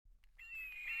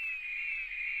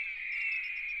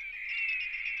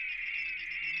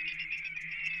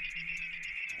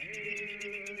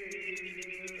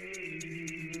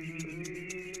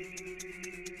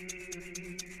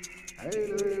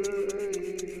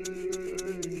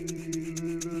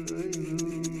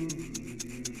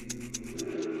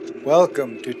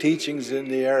Welcome to Teachings in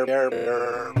the Air.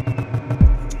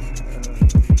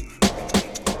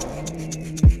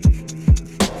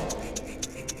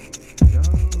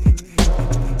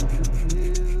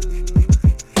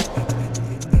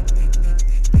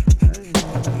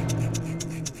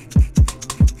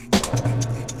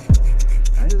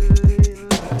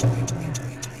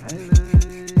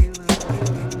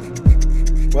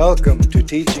 Welcome to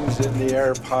Teachings in the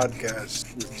Air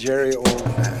podcast with Jerry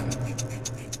Oldman.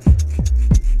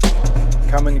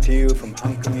 Coming to you from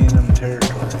Hunkaminam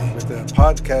territory with a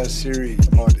podcast series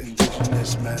about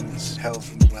Indigenous men's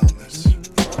health and wellness.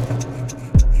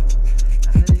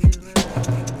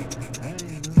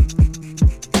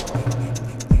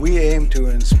 We aim to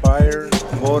inspire,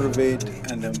 motivate,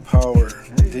 and empower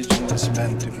Indigenous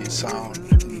men to be sound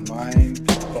in mind,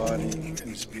 body,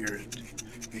 and spirit,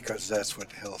 because that's what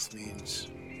health means.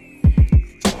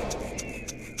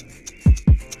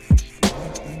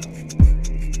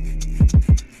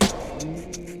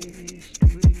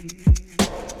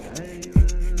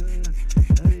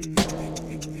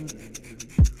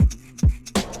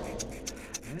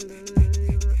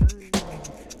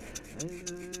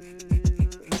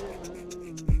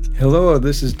 Hello,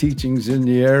 this is Teachings in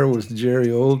the Air with Jerry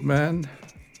Oldman.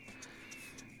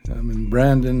 I'm in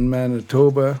Brandon,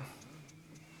 Manitoba,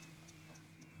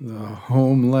 the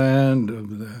homeland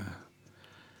of the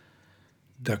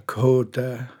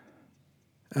Dakota,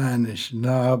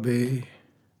 Anishinaabe,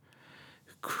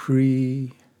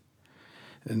 Cree,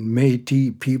 and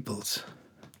Métis peoples.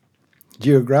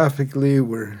 Geographically,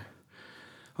 we're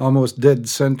almost dead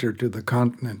center to the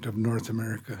continent of North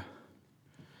America.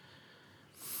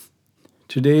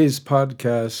 Today's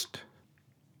podcast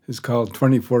is called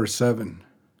 24/7.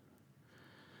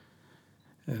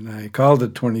 And I called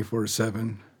it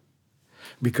 24/7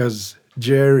 because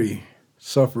Jerry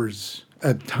suffers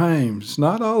at times,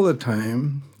 not all the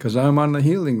time, because I'm on the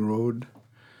healing road,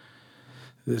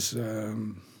 this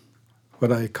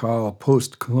what I call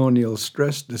post-colonial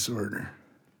stress disorder.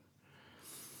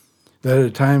 That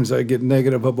at times I get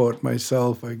negative about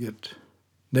myself, I get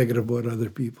negative about other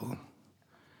people.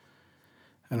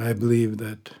 And I believe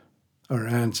that our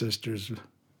ancestors have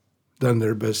done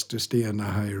their best to stay on the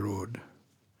high road.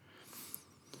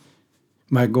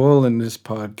 My goal in this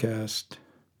podcast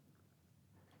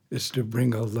is to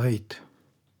bring a light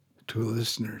to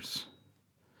listeners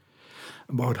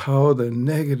about how the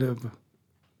negative,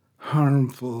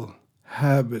 harmful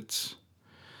habits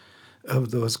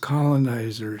of those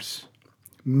colonizers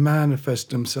manifest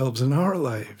themselves in our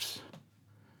lives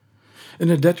in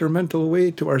a detrimental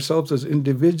way to ourselves as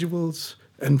individuals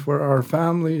and for our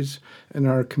families and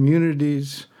our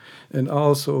communities and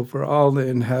also for all the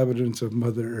inhabitants of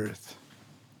Mother Earth.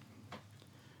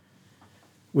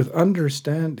 With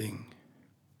understanding,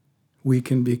 we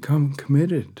can become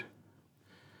committed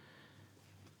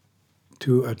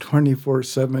to a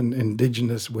 24/7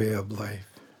 Indigenous way of life.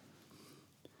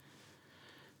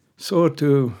 So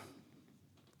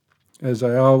as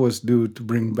I always do, to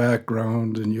bring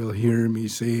background, and you'll hear me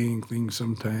saying things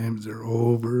sometimes, they're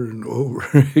over and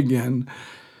over again,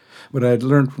 but I'd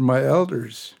learned from my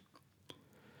elders,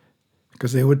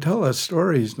 because they would tell us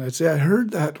stories, and I'd say, I heard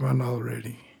that one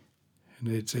already. And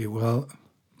they'd say, well,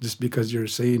 just because you're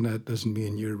saying that doesn't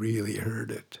mean you really heard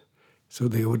it. So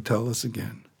they would tell us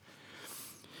again.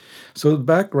 So the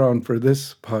background for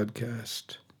this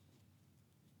podcast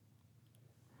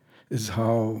is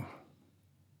how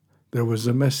there was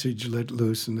a message let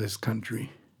loose in this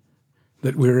country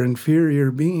that we're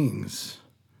inferior beings.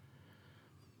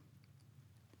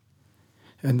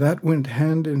 And that went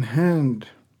hand in hand,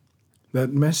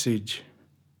 that message,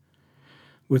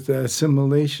 with the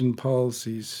assimilation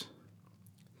policies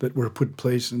that were put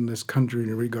place in this country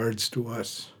in regards to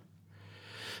us.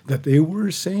 That they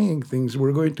were saying things,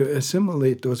 we're going to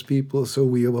assimilate those people so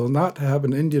we will not have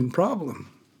an Indian problem.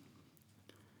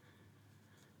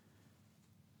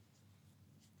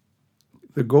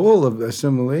 The goal of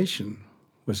assimilation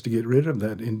was to get rid of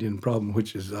that Indian problem,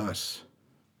 which is us,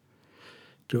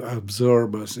 to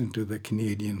absorb us into the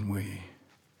Canadian way,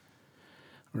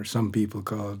 or some people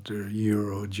call it the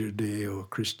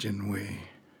Euro-Judeo-Christian way.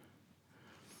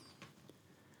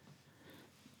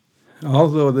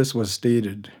 Although this was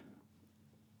stated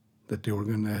that they were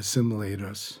going to assimilate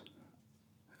us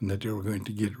and that they were going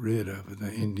to get rid of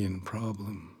the Indian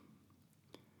problem,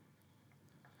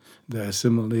 the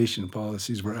assimilation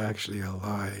policies were actually a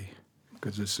lie,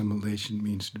 because assimilation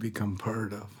means to become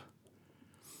part of.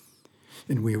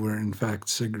 And we were in fact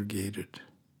segregated.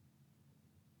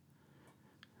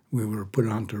 We were put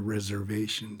onto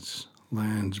reservations,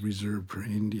 lands reserved for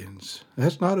Indians.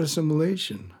 That's not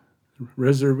assimilation.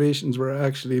 Reservations were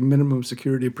actually minimum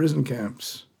security prison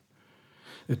camps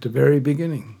at the very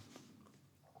beginning.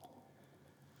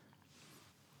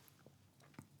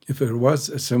 If there was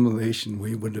assimilation,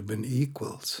 we would have been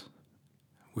equals.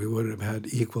 We would have had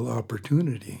equal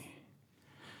opportunity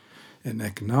in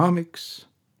economics,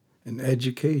 in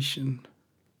education,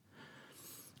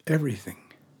 everything.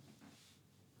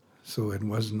 So it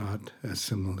was not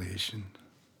assimilation.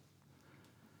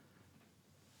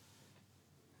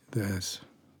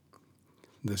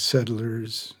 The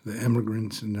settlers, the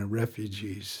immigrants, and the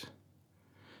refugees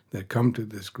that come to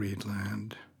this great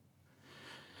land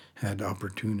had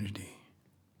opportunity.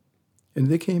 And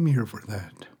they came here for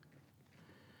that.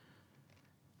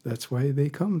 That's why they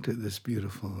come to this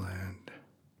beautiful land.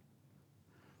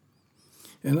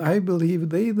 And I believe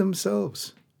they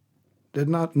themselves did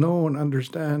not know and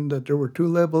understand that there were two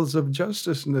levels of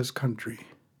justice in this country.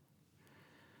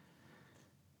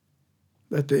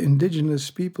 That the indigenous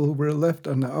people were left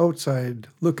on the outside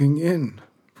looking in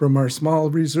from our small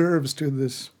reserves to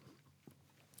this.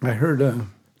 I heard a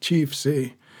chief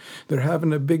say, they're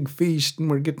having a big feast and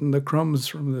we're getting the crumbs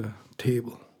from the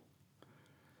table.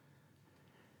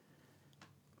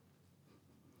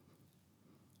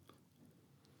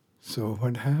 So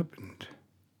what happened?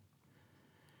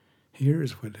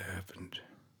 Here's what happened.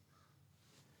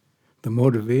 The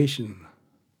motivation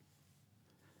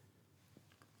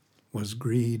was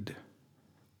greed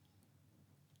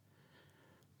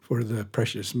for the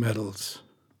precious metals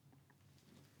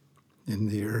in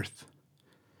the earth,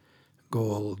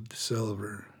 gold,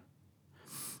 silver,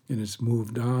 and it's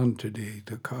moved on today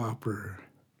to copper,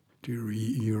 to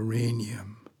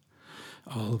uranium,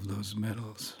 all of those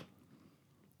metals.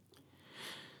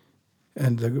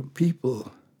 And the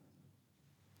people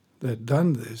that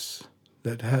done this,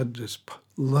 that had this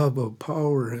love of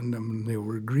power in them, and they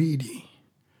were greedy,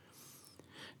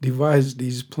 devised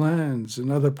these plans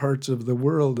in other parts of the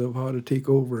world of how to take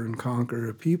over and conquer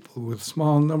a people with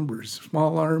small numbers,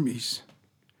 small armies.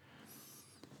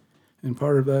 And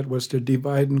part of that was to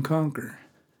divide and conquer.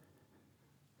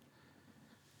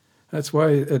 That's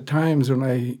why at times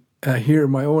when I hear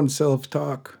my own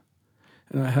self-talk,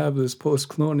 and I have this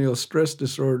post-colonial stress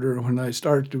disorder when I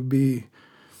start to be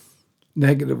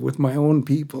negative with my own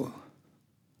people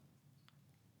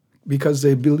because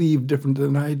they believe different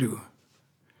than I do.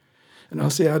 And I'll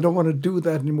say, I don't want to do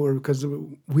that anymore because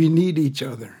we need each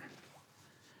other.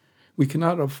 We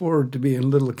cannot afford to be in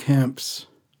little camps.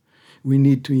 We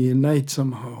need to unite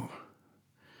somehow.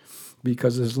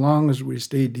 Because as long as we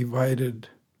stay divided,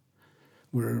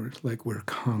 we're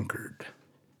conquered.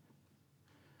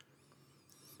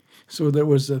 So there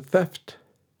was a theft.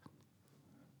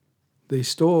 They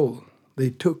stole, they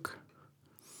took,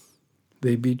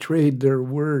 they betrayed their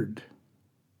word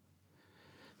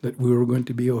that we were going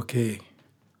to be okay.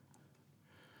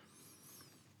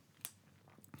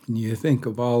 And you think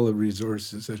of all the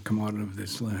resources that come out of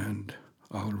this land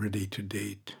already to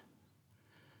date.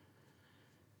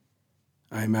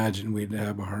 I imagine we'd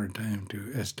have a hard time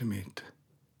to estimate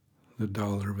the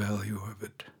dollar value of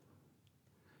it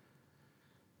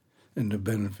and the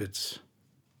benefits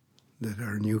that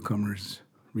our newcomers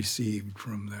received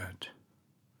from that.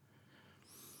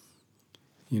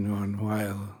 And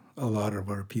while a lot of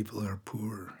our people are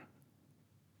poor,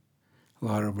 a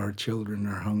lot of our children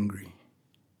are hungry,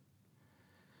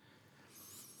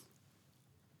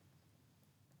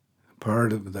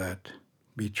 part of that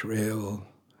betrayal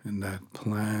and that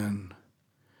plan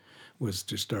was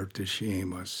to start to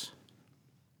shame us,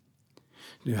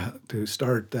 to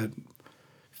start that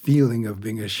feeling of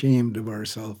being ashamed of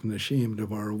ourselves and ashamed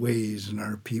of our ways and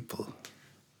our people.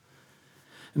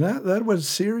 And that was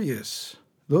serious.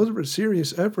 Those were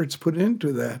serious efforts put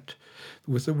into that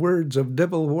with the words of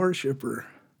devil worshipper,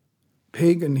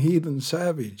 pagan, heathen,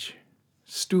 savage,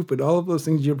 stupid, all of those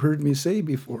things you've heard me say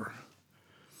before.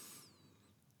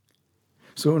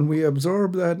 So when we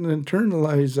absorb that and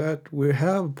internalize that, we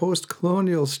have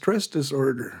post-colonial stress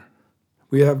disorder.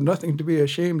 We have nothing to be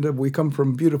ashamed of. We come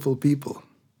from beautiful people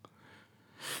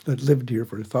that lived here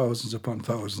for thousands upon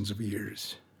thousands of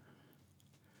years.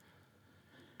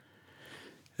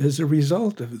 As a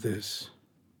result of this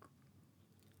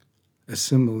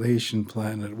assimilation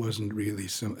plan, it wasn't really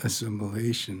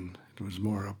assimilation, it was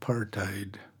more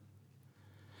apartheid.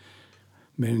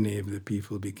 Many of the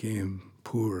people became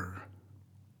poor,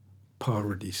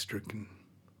 poverty-stricken.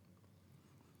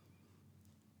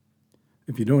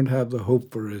 If you don't have the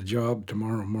hope for a job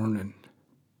tomorrow morning,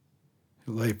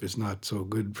 life is not so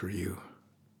good for you.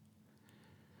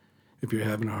 If you're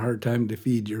having a hard time to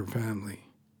feed your family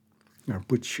or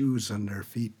put shoes on their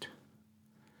feet,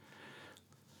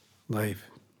 life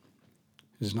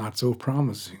is not so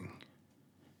promising.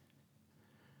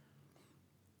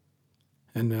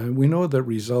 And we know the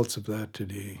results of that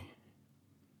today.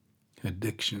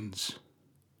 Addictions.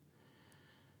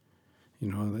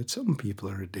 That some people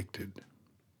are addicted.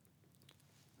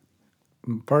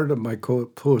 Part of my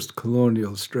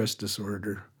post-colonial stress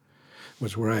disorder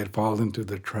was where I had fallen into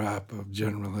the trap of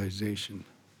generalization.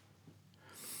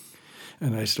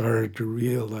 And I started to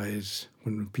realize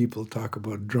when people talk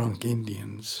about drunk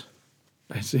Indians,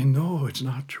 I say, no, it's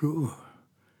not true.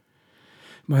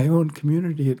 My own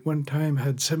community at one time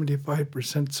had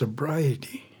 75%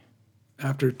 sobriety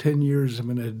after 10 years of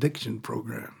an addiction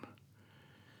program.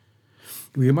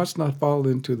 We must not fall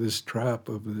into this trap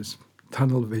of this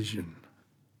tunnel vision.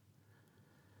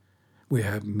 We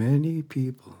have many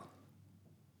people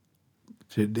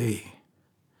today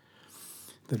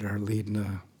that are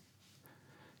leading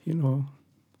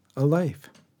a life.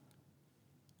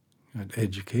 Got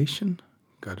education,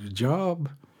 got a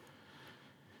job.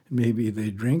 Maybe they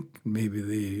drink, maybe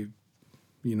they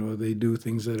do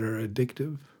things that are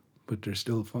addictive, but they're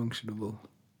still functionable.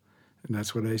 And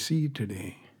that's what I see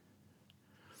today.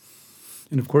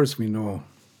 And of course we know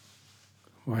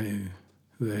why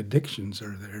the addictions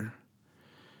are there.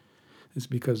 It's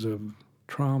because of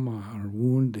trauma or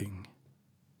wounding.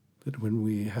 That when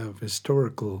we have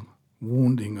historical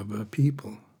wounding of a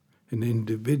people, an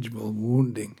individual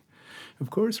wounding, of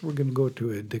course we're going to go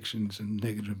to addictions and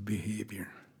negative behavior.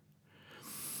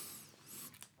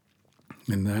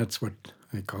 And that's what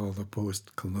I call the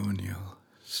post-colonial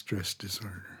stress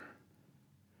disorder.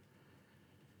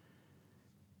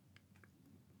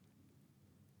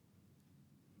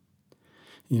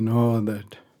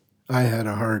 That I had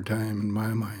a hard time in my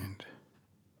mind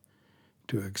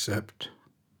to accept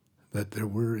that there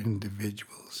were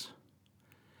individuals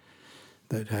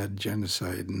that had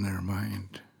genocide in their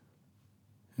mind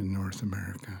in North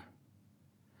America.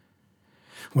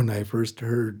 When I first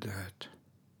heard that,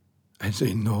 I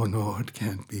say, no, it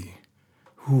can't be.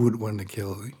 Who would want to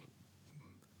kill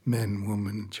men,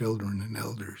 women, children, and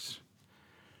elders?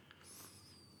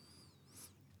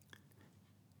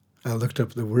 I looked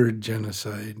up the word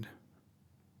genocide,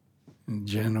 and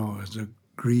geno is a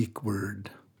Greek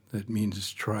word that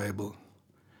means tribal,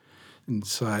 and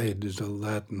cide is a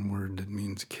Latin word that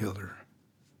means killer.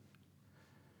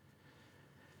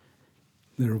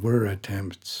 There were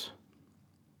attempts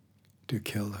to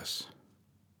kill us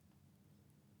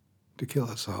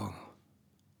all,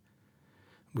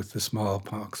 with the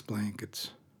smallpox blankets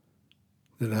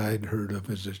that I'd heard of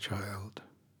as a child.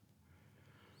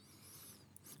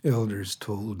 Elders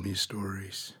told me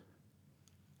stories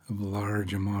of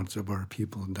large amounts of our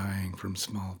people dying from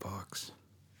smallpox.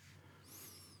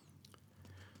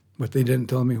 But they didn't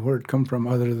tell me where it come from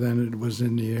other than it was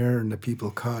in the air and the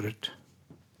people caught it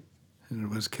and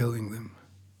it was killing them.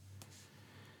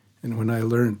 And when I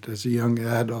learned as a young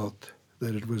adult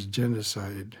that it was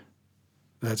genocide,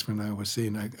 that's when I was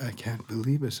saying, I can't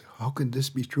believe this. How can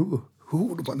this be true? Who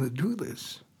would want to do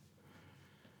this?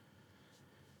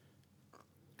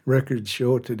 Records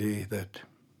show today that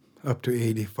up to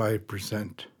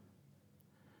 85%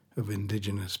 of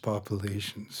indigenous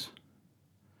populations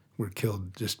were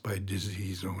killed just by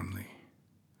disease only.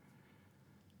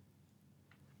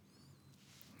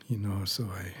 So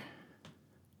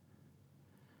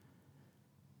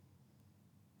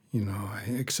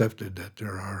I accepted that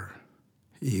there are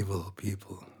evil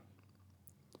people,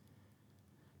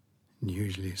 and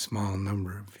usually a small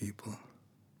number of people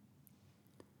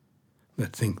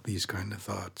that think these kind of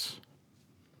thoughts,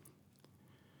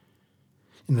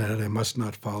 and that I must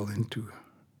not fall into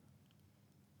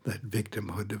that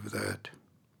victimhood of that,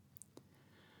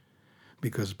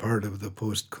 because part of the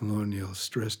post-colonial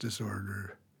stress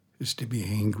disorder is to be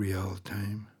angry all the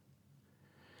time,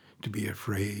 to be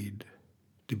afraid,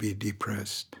 to be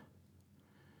depressed.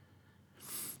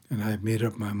 And I've made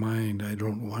up my mind, I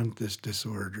don't want this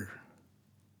disorder.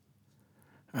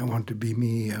 I want to be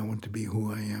me, I want to be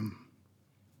who I am.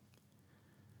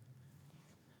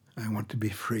 I want to be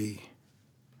free.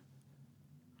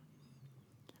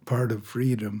 Part of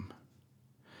freedom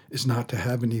is not to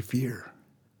have any fear,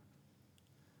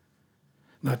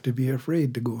 not to be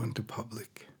afraid to go into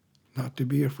public, not to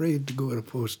be afraid to go to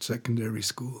post-secondary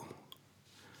school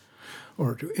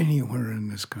or to anywhere in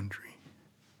this country.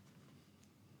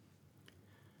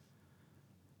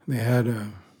 They had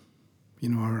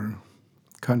our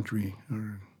country,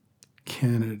 or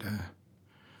Canada,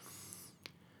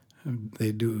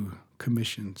 they do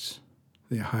commissions.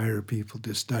 They hire people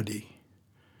to study.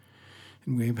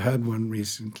 And we've had one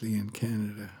recently in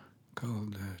Canada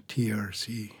called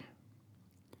TRC,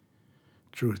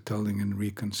 Truth Telling and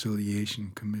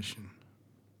Reconciliation Commission.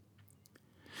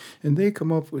 And they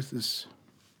come up with this.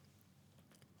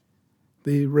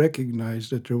 They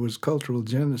recognized that there was cultural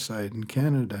genocide in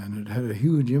Canada, and it had a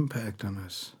huge impact on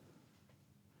us.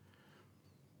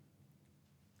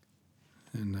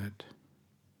 And that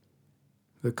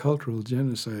the cultural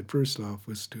genocide, first off,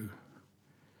 was to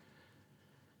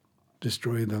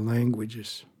destroy the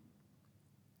languages,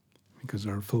 because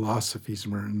our philosophies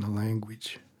were in the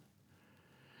language.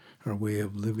 Our way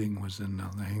of living was in the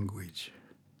language.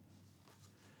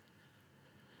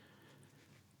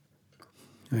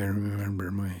 I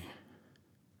remember my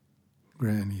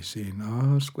granny saying,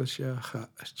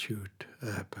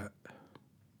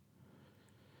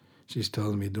 she's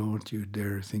telling me, don't you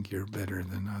dare think you're better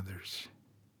than others.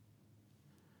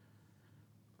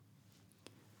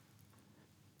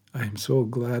 I'm so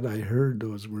glad I heard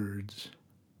those words.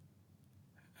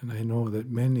 And I know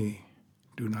that many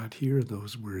do not hear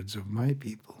those words of my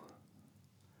people.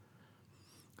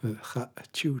 That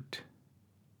cha'achut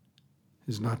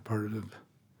is not part of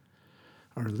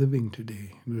our living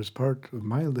today. It was part of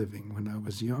my living when I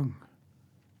was young.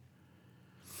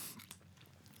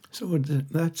 So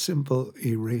that simple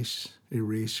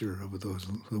erasure of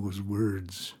those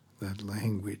words, that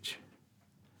language,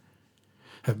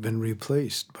 have been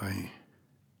replaced by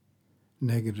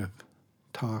negative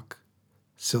talk,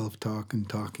 self-talk, and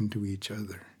talking to each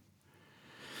other.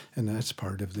 And that's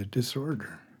part of the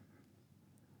disorder.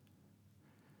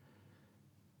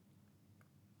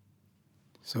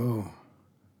 So,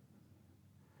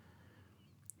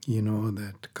 you know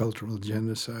that cultural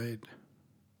genocide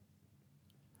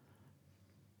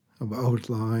of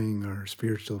outlawing our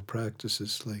spiritual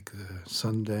practices like the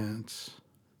Sundance,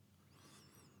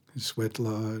 the Sweat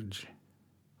Lodge,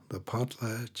 the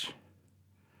Potlatch.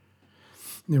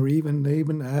 They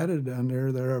even added on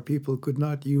there that our people could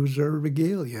not use their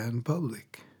regalia in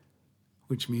public,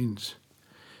 which means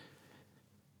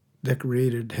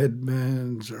decorated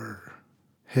headbands or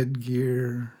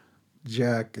headgear,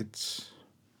 jackets,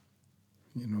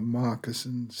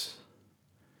 moccasins,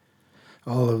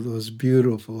 all of those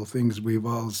beautiful things we've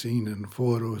all seen in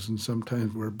photos, and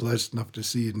sometimes we're blessed enough to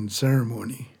see it in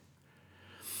ceremony.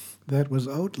 That was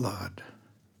outlawed.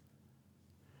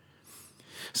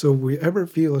 So if we ever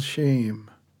feel shame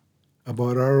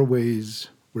about our ways,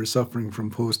 we're suffering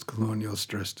from post-colonial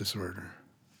stress disorder.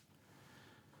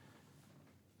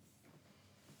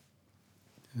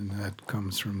 And that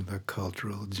comes from the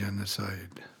cultural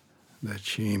genocide, that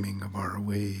shaming of our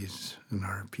ways and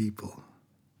our people.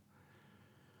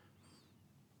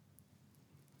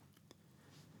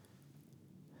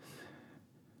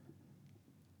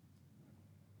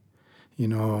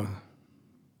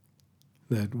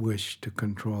 That wish to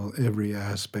control every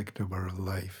aspect of our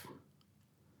life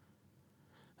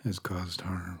has caused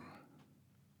harm,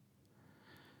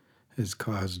 has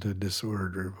caused a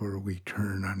disorder where we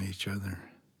turn on each other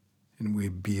and we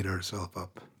beat ourselves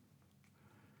up.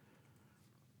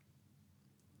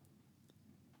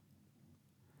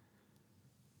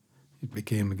 It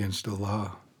became against the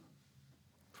law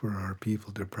for our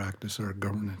people to practice our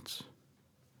governance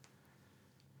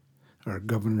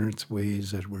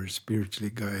ways that were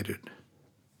spiritually guided,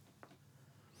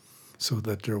 so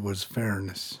that there was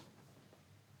fairness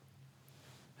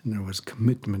and there was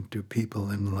commitment to people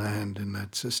and land in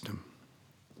that system.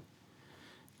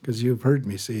 Because you've heard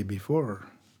me say before,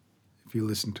 if you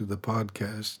listen to the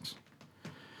podcasts,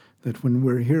 that when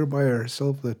we're here by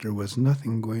ourselves, that there was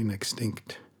nothing going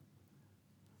extinct.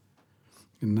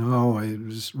 And now I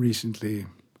just recently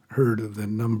heard of the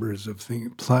numbers of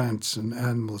plants and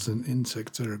animals and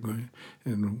insects that are going,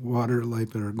 and water life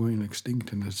that are going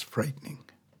extinct, and it's frightening.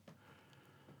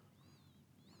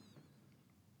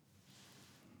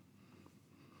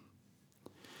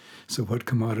 So what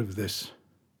come out of this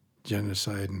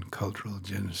genocide and cultural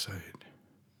genocide?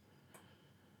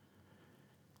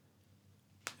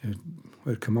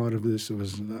 What come out of this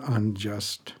was an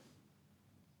unjust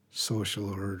social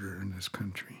order in this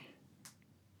country.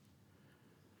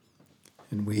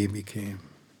 And we became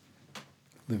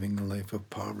living a life of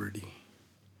poverty.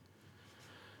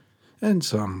 And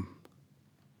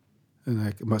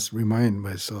I must remind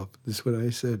myself, this is what I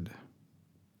said,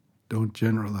 don't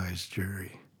generalize,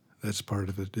 Jerry. That's part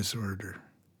of the disorder.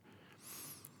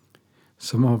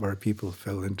 Some of our people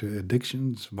fell into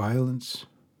addictions, violence,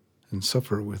 and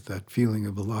suffer with that feeling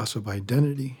of a loss of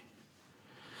identity,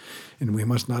 and we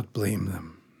must not blame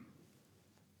them.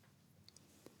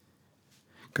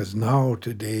 Because now,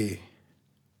 today,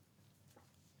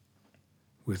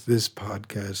 with this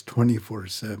podcast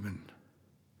 24/7,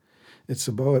 it's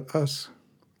about us.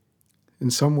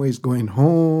 in some ways going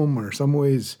home, or some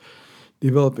ways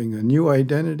developing a new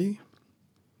identity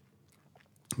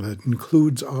that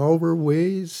includes our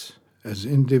ways as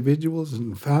individuals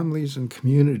and families and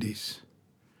communities.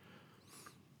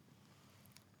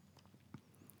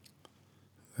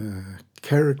 The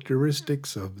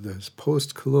characteristics of this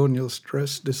post-colonial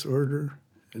stress disorder,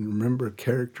 and remember,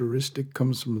 characteristic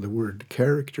comes from the word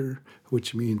character,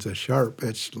 which means a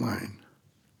sharp-edged line.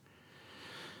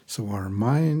 So our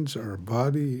minds, our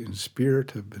body, and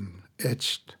spirit have been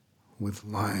etched with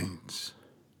lines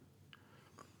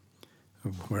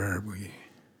of where we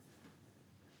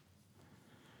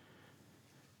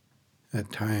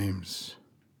at times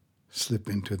slip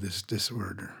into this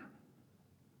disorder.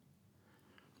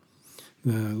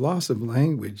 The loss of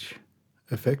language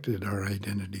affected our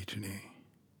identity today.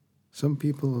 Some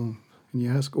people, when you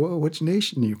ask, well, which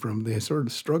nation are you from? They sort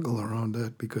of struggle around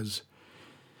that because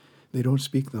they don't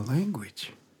speak the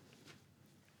language.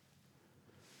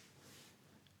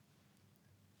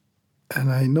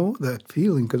 And I know that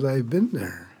feeling because I've been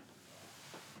there.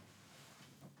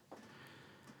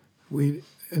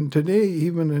 And today,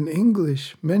 even in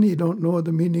English, many don't know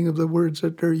the meaning of the words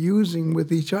that they're using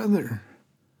with each other.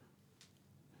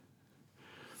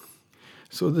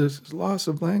 So this loss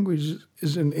of language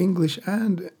is in English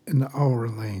and in our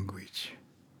language.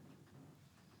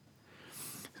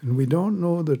 And we don't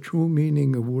know the true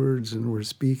meaning of words, and we're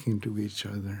speaking to each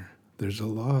other. There's a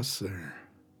loss there.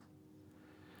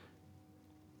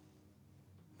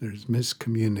 There's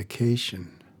miscommunication.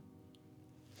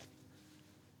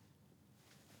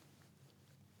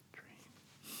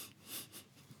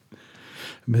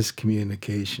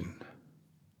 Miscommunication.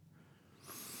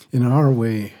 In our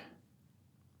way,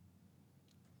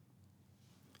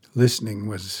 listening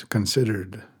was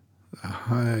considered a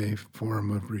high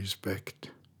form of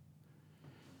respect.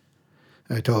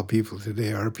 I tell people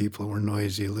today our people were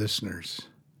noisy listeners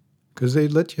because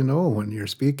they'd let you know when you're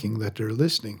speaking that they're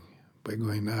listening by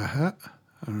going, aha,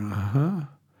 uh-huh,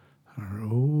 or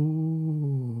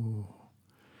oh.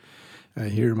 I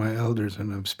hear my elders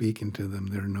when I'm speaking to them,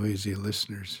 they're noisy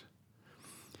listeners.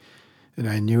 And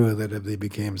I knew that if they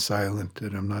became silent,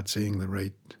 that I'm not saying the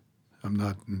right, I'm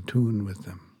not in tune with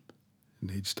them, and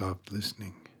they'd stop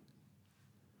listening.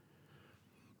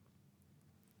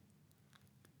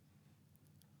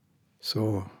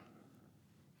 So,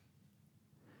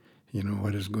 you know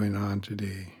what is going on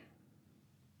today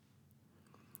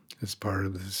as part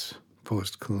of this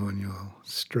post-colonial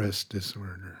stress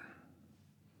disorder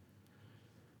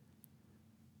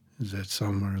is that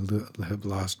some have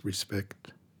lost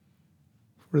respect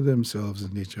for themselves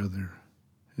and each other,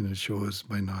 and it shows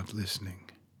by not listening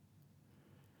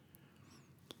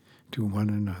to one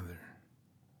another.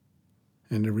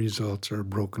 And the results are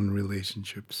broken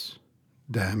relationships,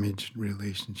 damaged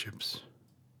relationships.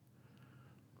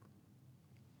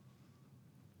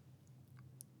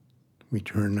 We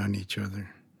turn on each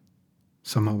other.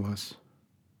 Some of us,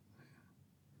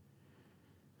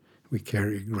 we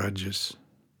carry grudges.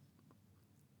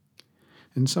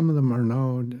 And some of them are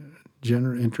now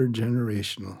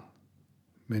intergenerational.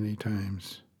 Many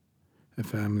times, a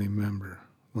family member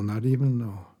will not even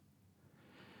know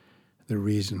the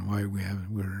reason why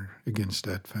we're against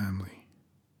that family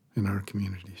in our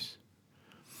communities.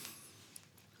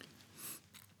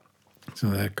 So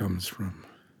that comes from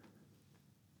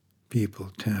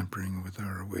people tampering with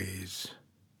our ways,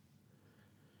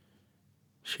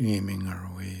 shaming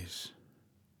our ways.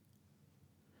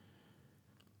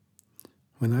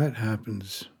 When that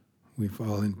happens, we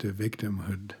fall into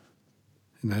victimhood,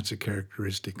 and that's a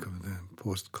characteristic of the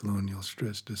post-colonial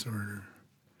stress disorder.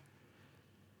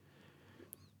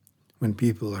 When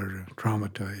people are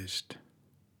traumatized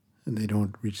and they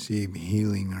don't receive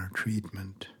healing or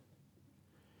treatment,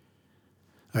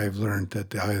 I've learned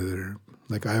that either,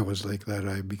 like I was like that,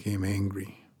 I became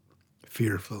angry,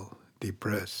 fearful,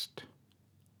 depressed.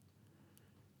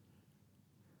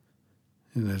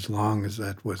 And as long as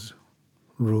that was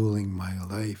ruling my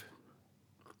life,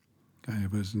 I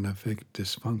was in effect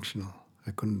dysfunctional.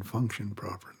 I couldn't function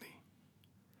properly.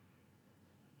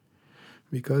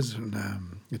 Because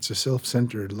it's a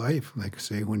self-centered life, like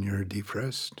say when you're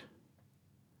depressed.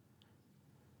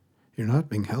 You're not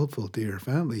being helpful to your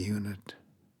family unit.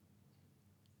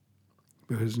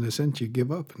 Because in a sense you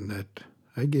give up in that.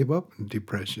 I gave up in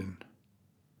depression.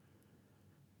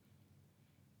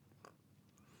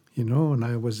 You know, and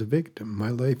I was a victim. My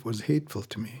life was hateful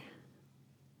to me.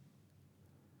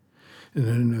 And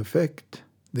in effect,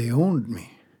 they owned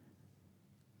me.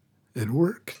 It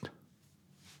worked.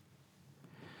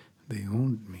 They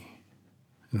owned me.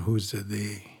 And who's the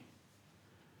they?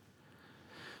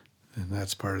 The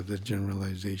that's part of the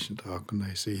generalization talk when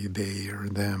I say they or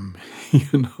them.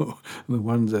 The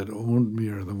ones that owned me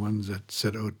are the ones that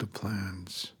set out the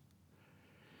plans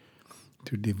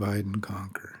to divide and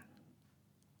conquer.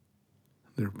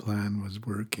 Their plan was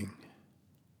working.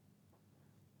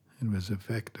 It was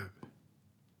effective.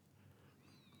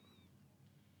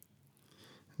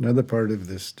 Another part of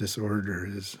this disorder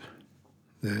is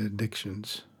the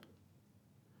addictions.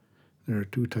 There are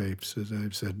two types, as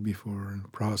I've said before,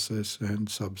 process and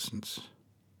substance.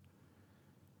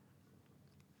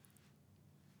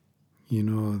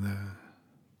 The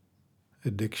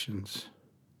addictions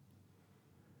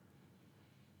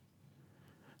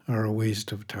are a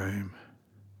waste of time,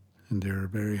 and they're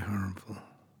very harmful,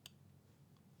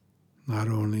 not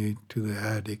only to the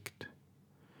addict,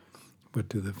 but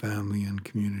to the family and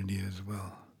community as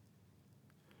well.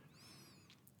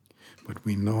 But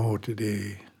we know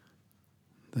today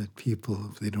that people,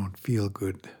 if they don't feel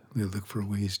good, they look for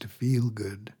ways to feel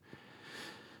good.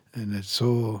 And it's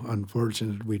so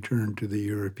unfortunate we turn to the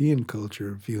European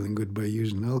culture of feeling good by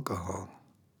using alcohol.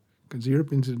 Because the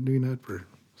Europeans have been doing that for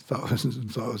thousands and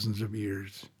thousands of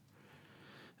years.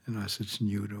 And us, it's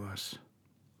new to us.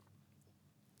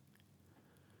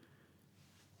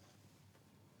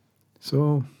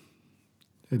 So,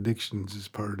 addictions is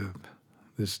part of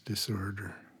this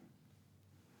disorder.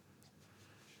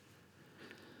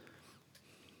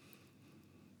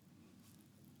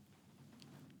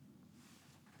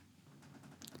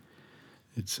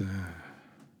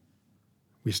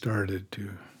 We started to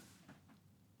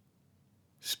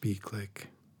speak like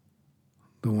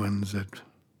the ones that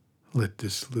let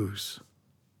this loose.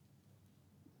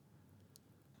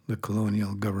 The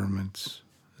colonial governments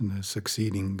and the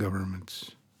succeeding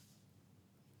governments.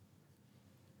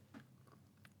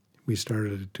 We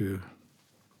started to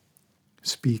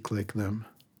speak like them,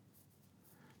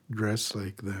 dress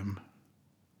like them,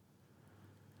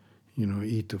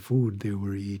 eat the food they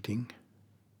were eating.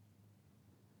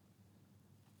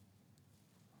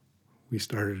 We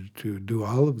started to do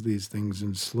all of these things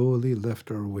and slowly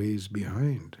left our ways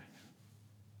behind.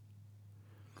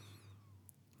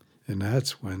 And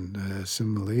that's when the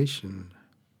assimilation,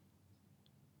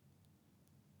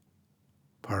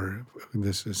 part of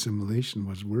this assimilation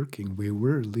was working. We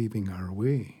were leaving our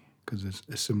way, because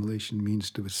assimilation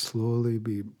means to slowly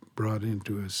be brought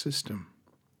into a system.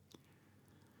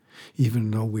 Even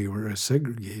though we were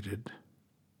segregated,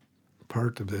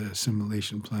 part of the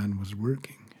assimilation plan was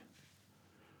working.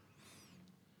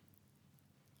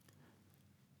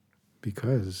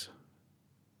 Because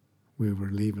we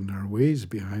were leaving our ways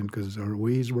behind, because our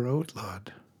ways were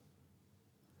outlawed.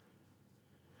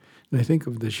 And I think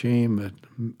of the shame that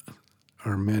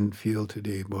our men feel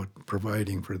today about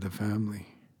providing for the family.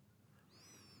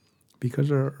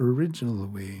 Because our original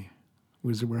way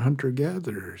was we're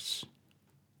hunter-gatherers.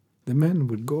 The men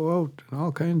would go out in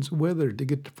all kinds of weather to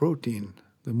get the protein,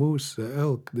 the moose, the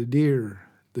elk, the deer,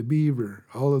 the beaver,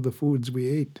 all of the foods we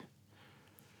ate.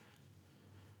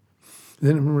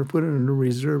 Then when we're put in a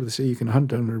reserve, they say you can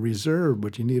hunt on a reserve,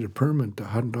 but you need a permit to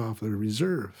hunt off the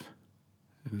reserve.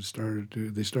 And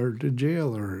they started to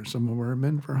jail some of our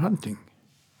men for hunting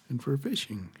and for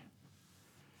fishing.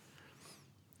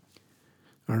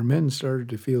 Our men started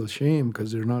to feel shame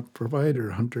because they're not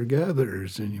provider,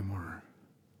 hunter-gatherers anymore.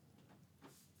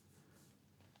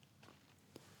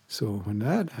 So when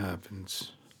that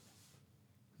happens,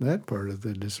 that part of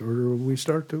the disorder, we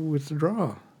start to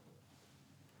withdraw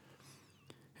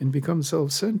and become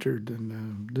self-centered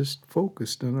and just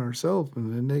focused on ourselves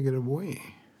in a negative way.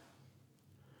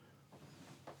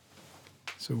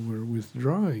 So we're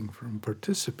withdrawing from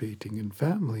participating in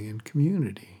family and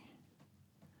community.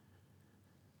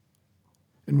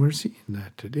 And we're seeing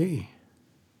that today.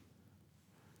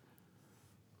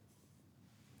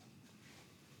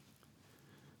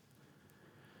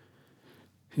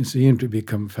 It seemed to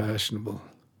become fashionable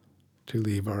to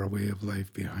leave our way of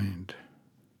life behind.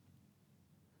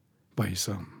 By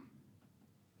some.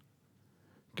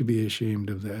 To be ashamed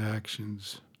of the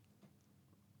actions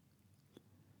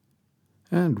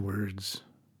and words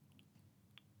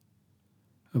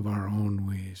of our own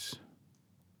ways.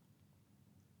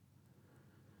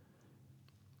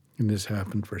 And this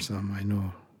happened for some, I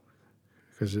know,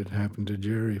 because it happened to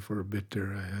Jerry for a bit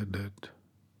there. I had that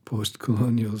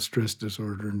post-colonial stress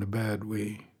disorder in a bad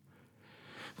way,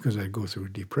 because I'd go through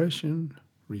depression,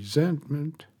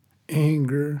 resentment,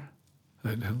 anger.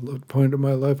 At a point in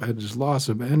my life, I had this loss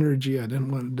of energy. I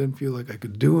didn't feel like I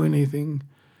could do anything.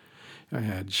 I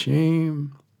had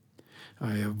shame.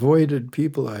 I avoided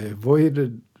people. I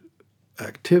avoided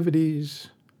activities.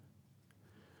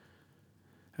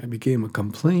 I became a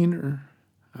complainer.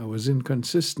 I was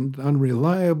inconsistent,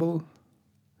 unreliable,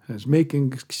 I was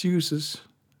making excuses,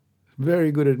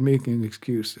 very good at making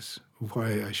excuses of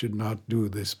why I should not do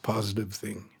this positive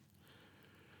thing.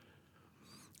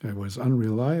 I was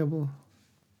unreliable.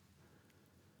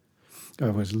 I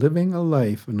was living a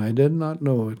life, and I did not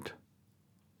know it,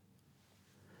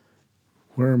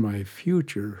 where my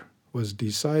future was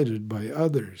decided by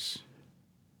others.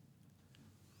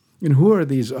 And who are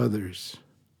these others?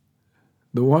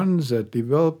 The ones that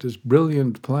developed this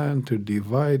brilliant plan to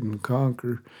divide and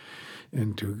conquer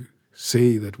and to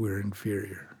say that we're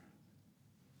inferior.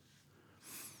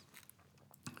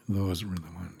 Those were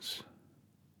the ones.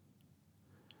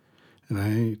 And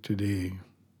I today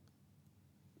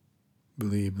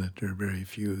believe that there are very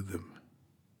few of them.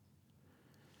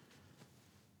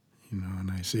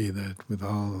 And I say that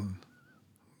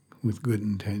with good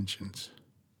intentions.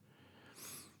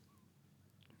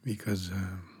 Because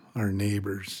our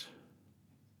neighbors,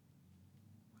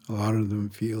 a lot of them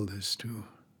feel this too.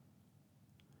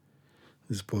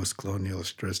 This post-colonial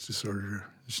stress disorder,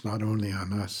 it's not only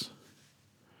on us.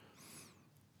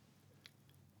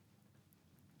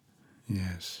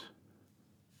 Yes.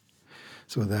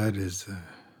 So that is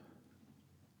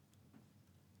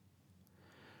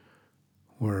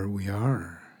where we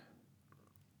are.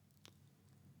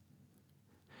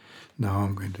 Now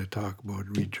I'm going to talk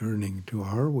about returning to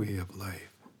our way of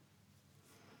life.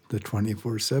 The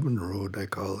 24/7 road, I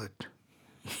call it.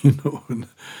 And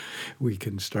we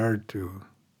can start to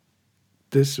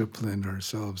discipline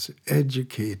ourselves,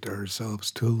 educate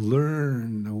ourselves to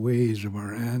learn the ways of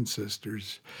our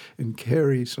ancestors and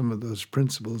carry some of those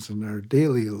principles in our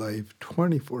daily life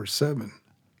 24/7.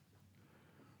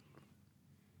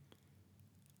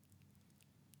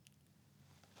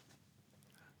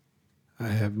 I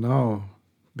have now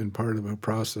been part of a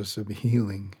process of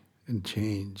healing and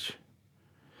change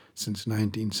since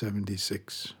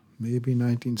 1976, maybe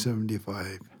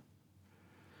 1975.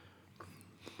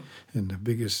 And the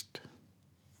biggest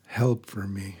help for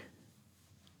me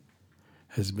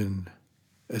has been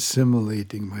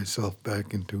assimilating myself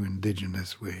back into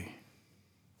Indigenous way.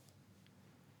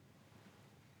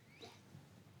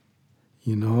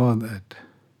 That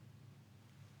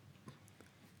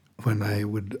when I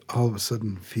would all of a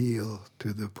sudden feel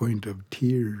to the point of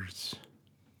tears,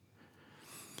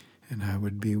 and I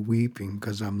would be weeping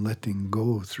because I'm letting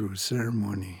go through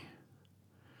ceremony,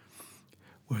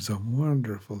 was a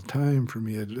wonderful time for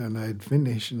me. And I'd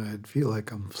finish and I'd feel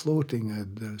like I'm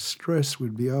floating. The stress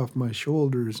would be off my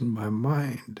shoulders and my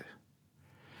mind,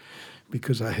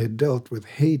 because I had dealt with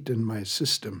hate in my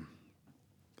system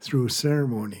through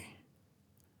ceremony.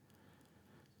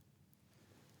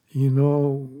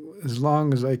 As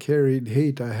long as I carried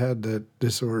hate, I had that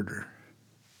disorder.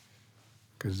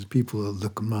 Because people will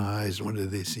look in my eyes, what do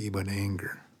they see but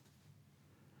anger?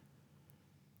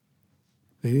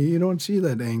 You don't see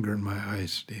that anger in my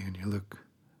eyes today when you look.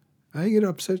 I get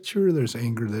upset, sure, there's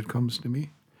anger that comes to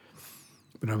me.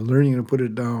 But I'm learning to put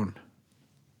it down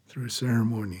through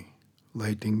ceremony,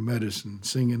 lighting medicine,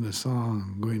 singing a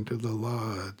song, going to the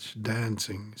lodge,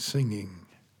 dancing, singing.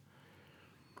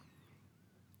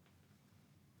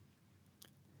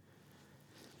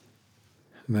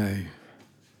 And I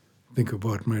think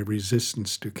about my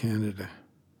resistance to Canada.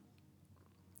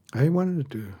 I wanted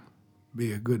to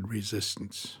be a good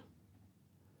resistance.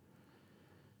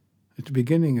 At the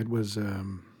beginning, it was a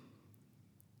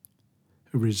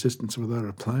resistance without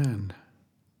a plan.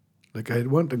 Like I'd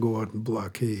want to go out and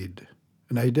blockade,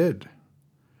 and I did.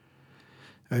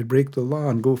 I'd break the law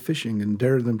and go fishing and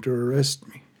dare them to arrest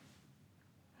me.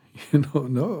 I'm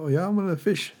going to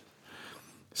fish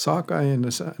sockeye in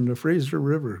the Fraser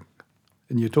River,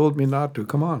 and you told me not to,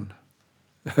 come on.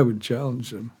 I would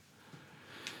challenge them.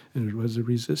 And it was a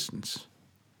resistance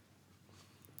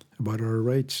about our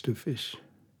rights to fish.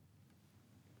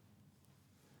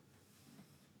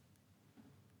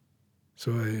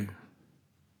 So I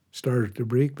started to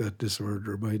break that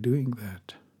disorder by doing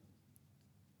that.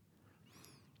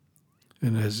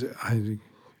 And as I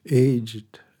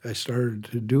aged, I started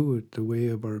to do it the way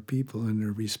of our people in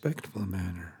a respectful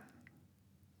manner.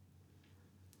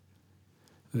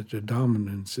 That the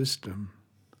dominant system,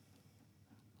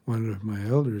 one of my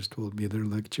elders told me, they're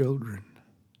like children.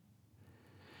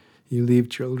 You leave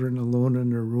children alone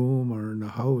in a room or in a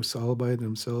house all by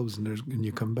themselves, and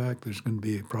you come back, there's going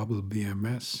to probably a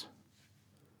mess.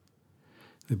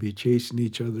 They'll be chasing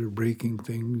each other, breaking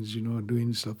things,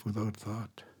 doing stuff without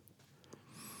thought.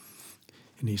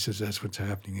 And he says that's what's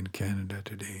happening in Canada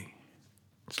today.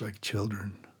 It's like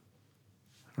children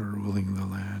are ruling the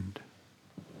land.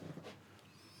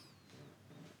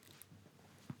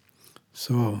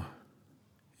 So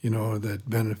that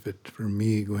benefit for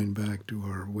me going back to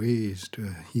our ways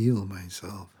to heal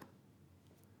myself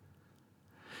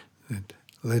that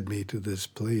led me to this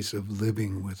place of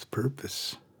living with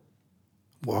purpose,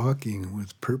 walking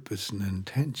with purpose and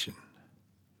intention,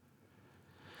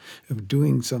 of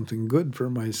doing something good for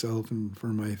myself and for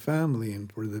my family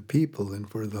and for the people and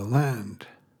for the land.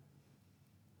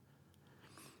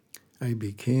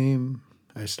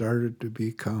 I started to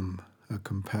become a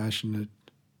compassionate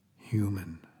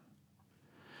human.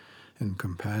 And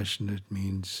compassionate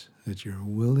means that you're a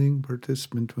willing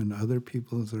participant when other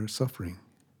people are suffering,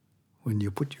 when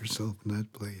you put yourself in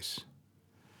that place.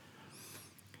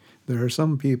 There are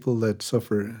some people that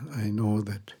suffer. I know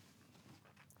that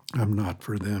I'm not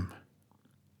for them.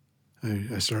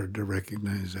 I started to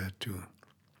recognize that too,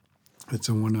 that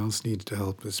someone else needs to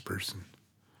help this person,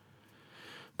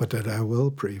 but that I will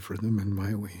pray for them in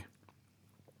my way,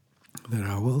 that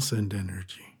I will send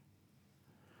energy.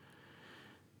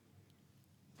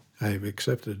 I've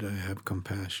accepted I have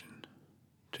compassion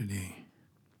today.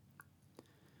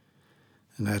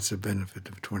 And that's a benefit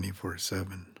of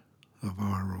 24/7 of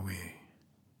our way.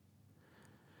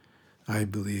 I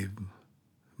believe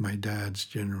my dad's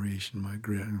generation, my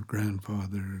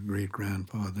grandfather,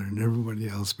 great-grandfather, and everybody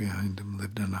else behind him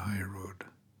lived on a high road,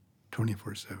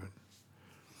 24/7.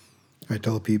 I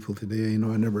tell people today, I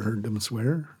never heard them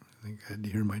swear. I think I had to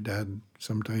hear my dad.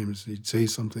 Sometimes he'd say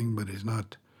something, but it's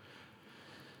not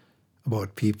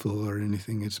about people or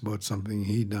anything. It's about something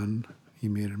he'd done. He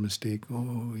made a mistake.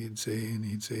 Oh, he'd say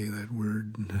that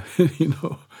word,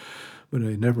 But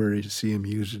I never see him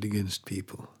use it against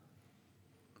people.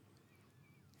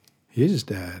 His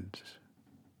dad's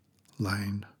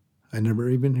line, I never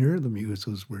even hear them use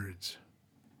those words.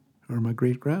 Or my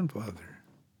great-grandfather,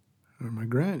 or my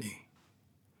granny.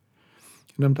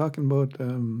 And I'm talking about,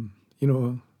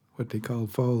 what they call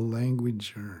foul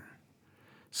language or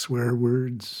swear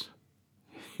words,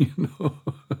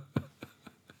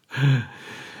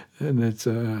 And it's,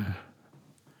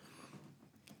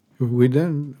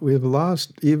 we've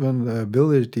lost even the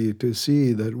ability to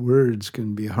see that words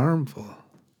can be harmful.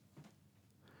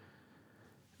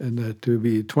 And that to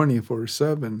be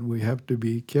 24/7, we have to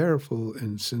be careful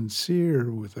and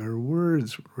sincere with our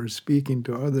words. We're speaking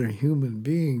to other human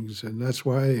beings, and that's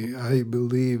why I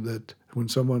believe that when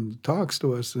someone talks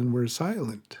to us, then we're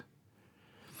silent.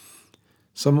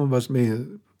 Some of us may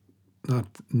not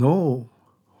know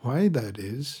why that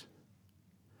is,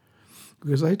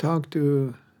 because I talk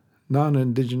to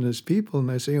non-Indigenous people, and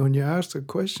I say, when you ask a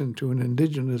question to an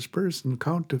Indigenous person,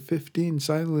 count to 15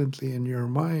 silently in your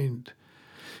mind.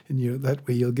 And that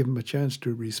way you'll give them a chance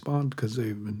to respond, because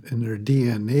in their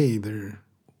DNA, they're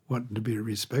wanting to be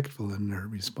respectful in their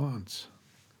response.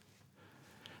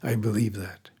 I believe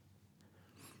that.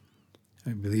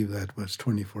 I believe that was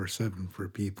 24/7 for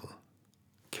people.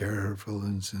 Careful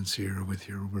and sincere with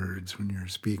your words when you're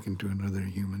speaking to another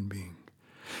human being,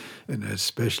 and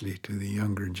especially to the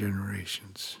younger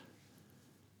generations.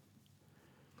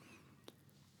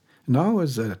 Now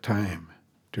is the time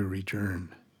to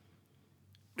return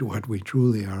to what we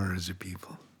truly are as a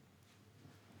people.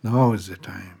 Now is the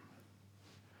time.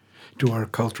 To our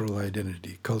cultural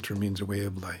identity. Culture means a way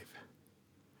of life.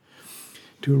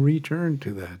 To return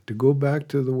to that, to go back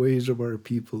to the ways of our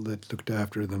people that looked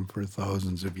after them for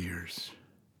thousands of years.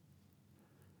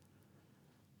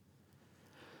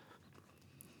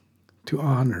 To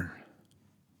honor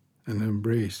and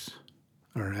embrace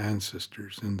our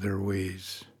ancestors and their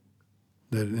ways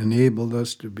that enabled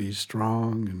us to be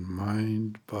strong in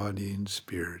mind, body, and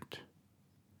spirit.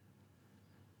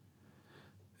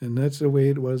 And that's the way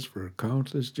it was for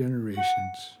countless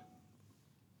generations.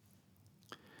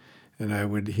 And I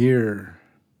would hear,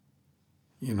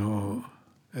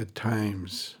 at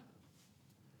times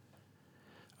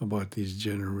about these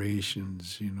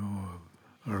generations, of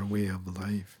our way of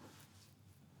life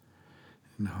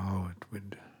and how it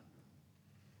would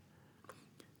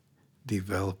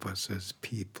develop us as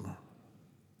people.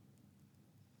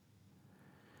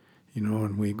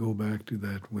 And we go back to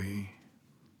that way,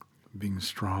 being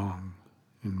strong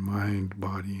in mind,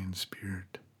 body, and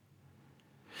spirit,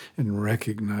 and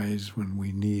recognize when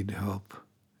we need help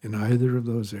in either of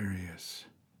those areas.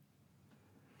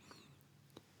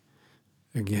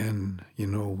 Again, we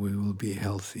will be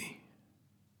healthy.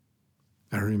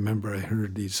 I remember I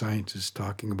heard these scientists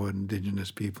talking about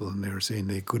Indigenous people, and they were saying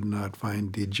they could not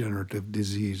find degenerative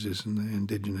diseases in the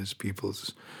Indigenous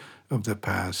peoples of the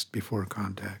past before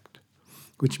contact,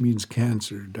 which means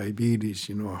cancer, diabetes,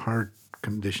 heart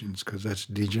conditions, because that's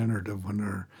degenerative when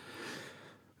our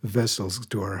vessels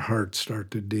to our heart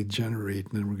start to degenerate,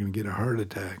 and then we're going to get a heart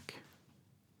attack.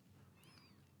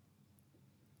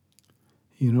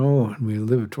 When we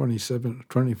live a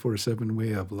 24/7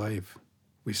 way of life,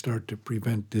 we start to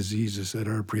prevent diseases that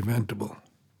are preventable.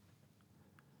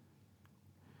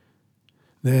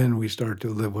 Then we start to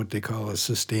live what they call a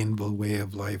sustainable way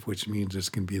of life, which means it's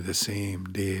going to be the same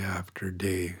day after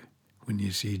day. When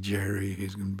you see Jerry,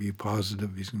 he's going to be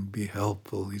positive, he's going to be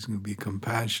helpful, he's going to be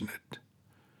compassionate.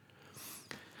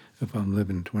 If I'm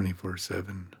living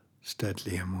 24/7,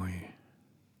 steadily amoy.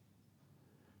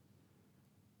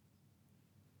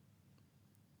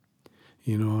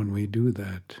 And we do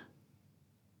that.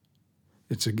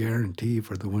 It's a guarantee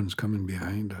for the ones coming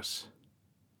behind us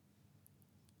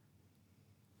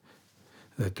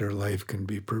that their life can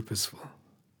be purposeful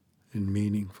and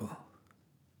meaningful.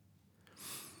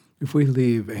 If we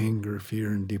leave anger,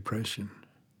 fear, and depression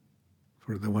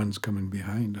for the ones coming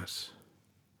behind us,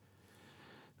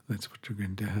 that's what you're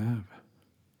going to have.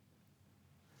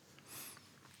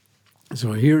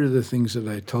 So here are the things that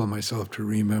I tell myself to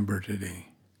remember today.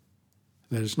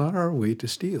 That it's not our way to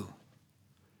steal,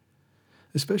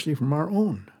 especially from our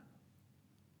own.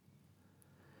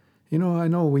 I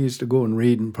know we used to go in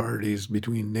raiding parties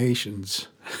between nations.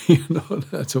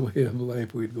 That's a way of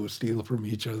life. We'd go steal from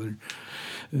each other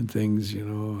and things,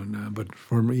 but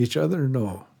from each other,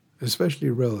 no, especially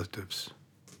relatives.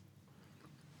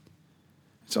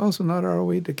 It's also not our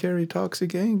way to carry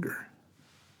toxic anger.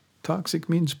 Toxic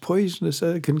means poisonous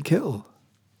that it can kill.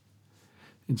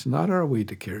 It's not our way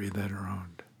to carry that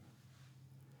around.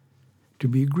 To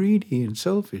be greedy and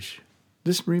selfish.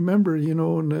 Just remember,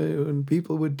 when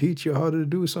people would teach you how to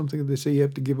do something, they say you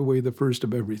have to give away the first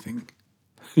of everything.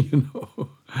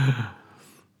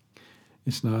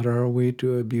 It's not our way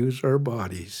to abuse our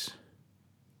bodies,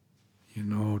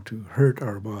 to hurt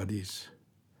our bodies,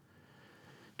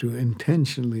 to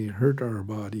intentionally hurt our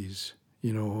bodies,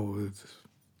 with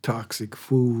toxic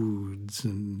foods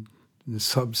and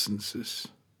substances.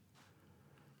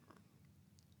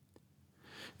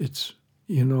 It's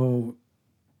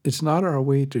not our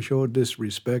way to show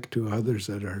disrespect to others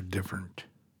that are different.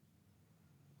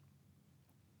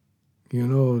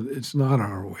 It's not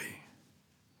our way.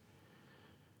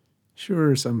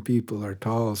 Sure, some people are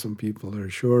tall, some people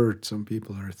are short, some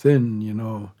people are thin,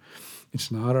 It's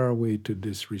not our way to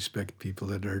disrespect people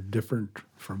that are different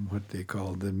from what they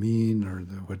call the mean or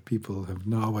what people have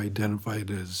now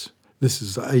identified as this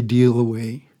is the ideal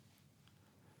way.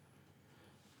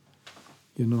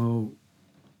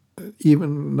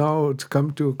 Even now it's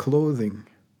come to clothing.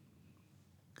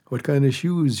 What kind of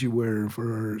shoes you wear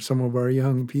for some of our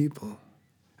young people.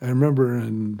 I remember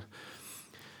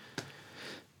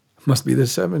must be the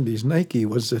 70s, Nike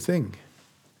was the thing.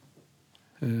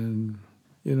 And,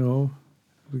 the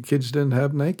kids didn't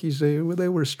have Nikes, they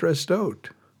were stressed out.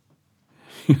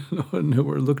 And they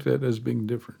were looked at as being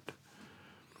different.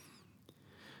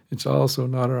 It's also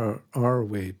not our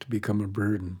way to become a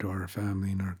burden to our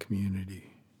family and our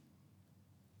community,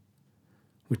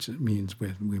 which means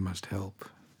we must help.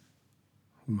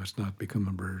 We must not become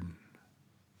a burden.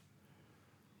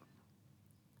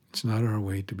 It's not our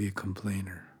way to be a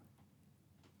complainer,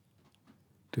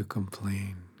 to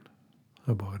complain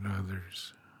about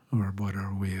others or about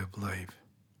our way of life.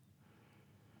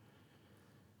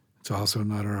 It's also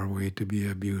not our way to be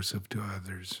abusive to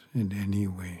others in any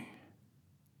way.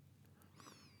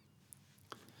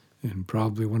 And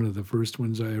probably one of the first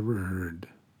ones I ever heard,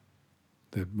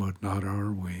 but not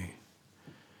our way.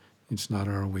 It's not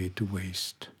our way to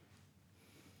waste.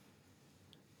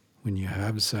 When you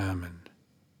have salmon,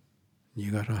 you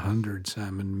got 100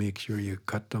 salmon, make sure you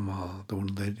cut them all.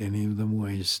 Don't let any of them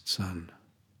waste, son.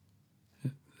 I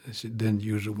didn't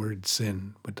use the word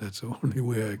sin, but that's the only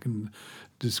way I can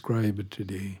describe it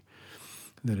today,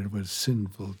 that it was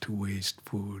sinful to waste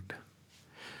food.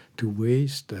 To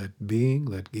waste that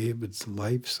being that gave its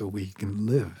life so we can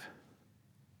live.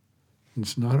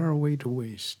 It's not our way to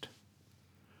waste.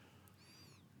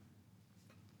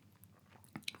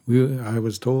 I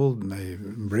was told, and I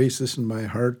embrace this in my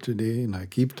heart today, and I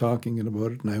keep talking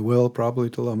about it, and I will probably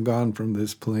till I'm gone from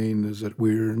this plane, is that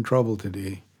we're in trouble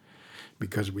today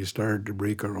because we started to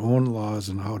break our own laws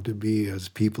on how to be as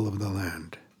people of the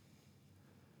land.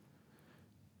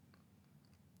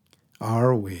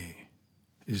 Our way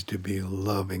is to be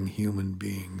loving human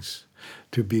beings,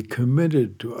 to be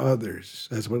committed to others.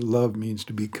 That's what love means,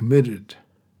 to be committed.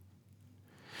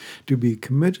 To be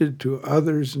committed to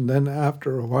others, and then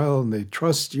after a while, and they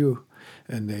trust you,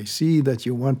 and they see that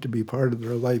you want to be part of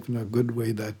their life in a good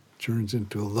way, that turns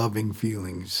into loving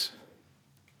feelings.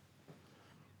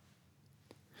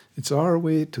 It's our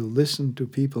way to listen to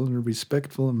people in a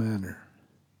respectful manner.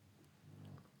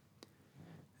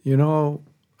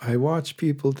 I watch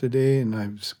people today and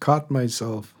I've caught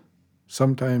myself.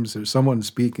 Sometimes there's someone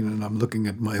speaking and I'm looking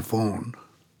at my phone.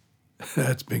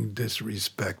 That's being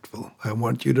disrespectful. I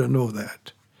want you to know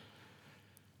that.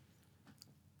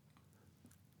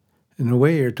 In a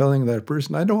way, you're telling that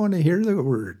person, I don't want to hear the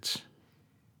words.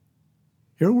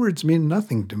 Your words mean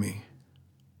nothing to me.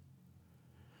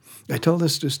 I tell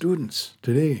this to students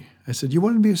today. I said, you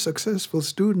want to be a successful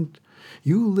student?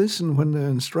 You listen when the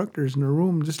instructor's in the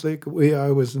room, just like the way I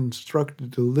was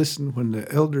instructed to listen when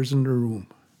the elder's in the room.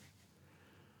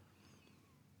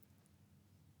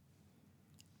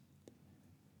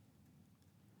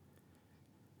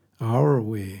 Our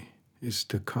way is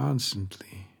to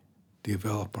constantly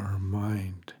develop our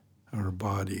mind, our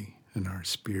body, and our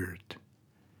spirit.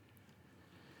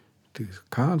 To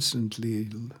constantly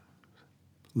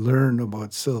learn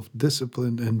about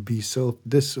self-discipline and be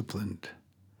self-disciplined.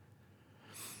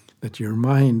 That your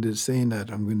mind is saying that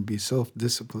I'm going to be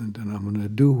self-disciplined and I'm going to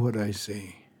do what I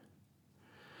say.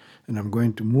 And I'm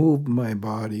going to move my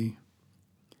body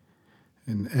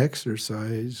and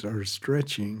exercise or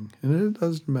stretching. And it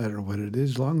doesn't matter what it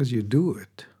is, as long as you do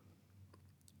it.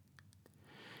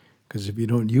 Because if you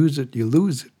don't use it, you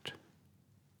lose it.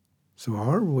 So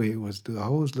our way was to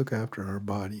always look after our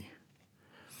body.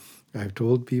 I've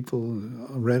told people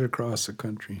right across the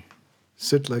country,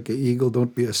 sit like an eagle,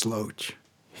 don't be a slouch.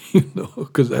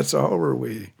 Because that's our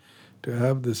way, to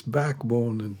have this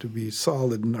backbone and to be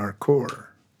solid in our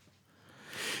core.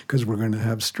 Because we're going to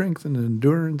have strength and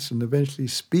endurance and eventually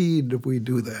speed if we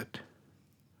do that.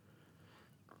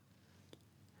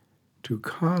 To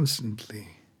constantly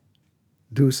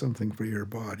do something for your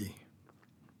body.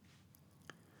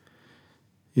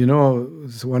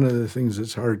 It's one of the things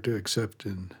that's hard to accept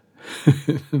in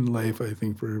life, I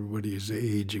think, for everybody is the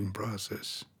aging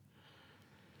process.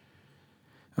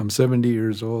 I'm 70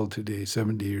 years old today,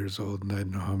 70 years old, and I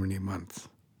don't know how many months.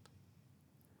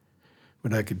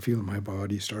 But I could feel my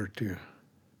body start to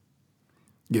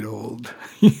get old.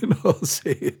 I'll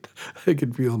say it. I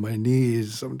can feel my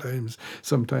knees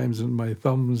sometimes in my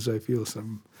thumbs I feel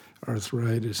some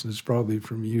arthritis, and it's probably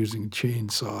from using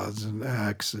chainsaws and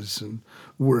axes and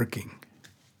working.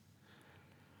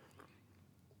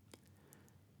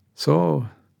 So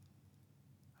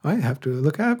I have to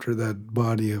look after that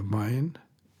body of mine.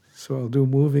 So I'll do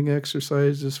moving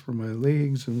exercises for my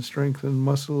legs and strengthen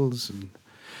muscles and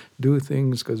do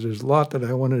things because there's a lot that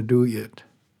I want to do yet.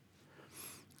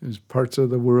 There's parts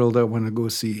of the world I want to go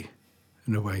see.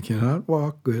 And if I cannot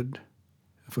walk good,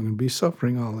 if I'm going to be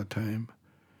suffering all the time,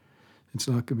 it's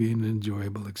not going to be an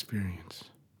enjoyable experience.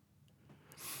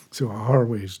 So our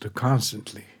way is to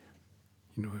constantly,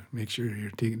 make sure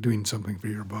you're doing something for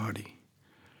your body.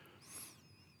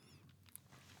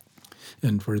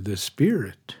 And for the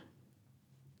spirit,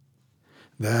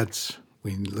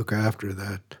 we look after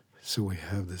that so we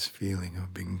have this feeling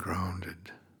of being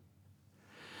grounded,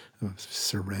 of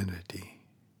serenity,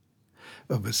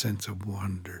 of a sense of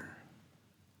wonder.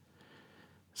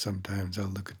 Sometimes I'll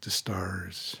look at the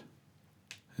stars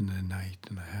in the night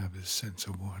and I have this sense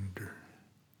of wonder.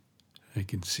 I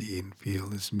can see and feel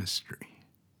this mystery.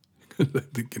 I'm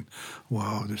thinking,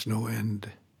 wow, there's no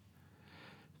end.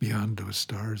 Beyond those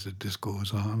stars, it just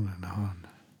goes on and on.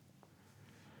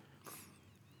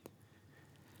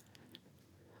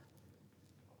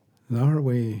 And our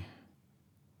way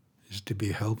is to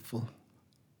be helpful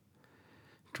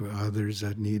to others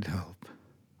that need help,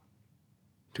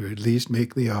 to at least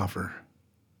make the offer.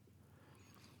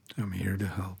 I'm here to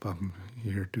help. I'm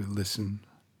here to listen.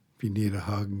 If you need a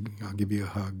hug, I'll give you a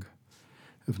hug.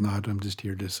 If not, I'm just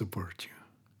here to support you.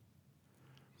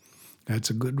 That's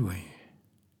a good way.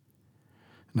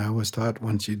 And I was taught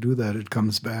once you do that, it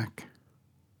comes back.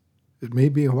 It may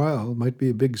be a while, it might be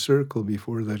a big circle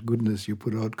before that goodness you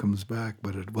put out comes back,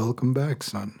 but it will come back,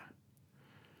 son.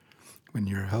 When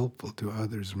you're helpful to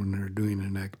others, when they're doing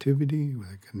an activity,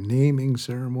 like a naming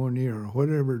ceremony or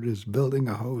whatever it is, building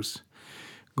a house,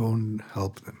 go and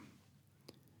help them.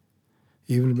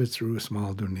 Even if it's through a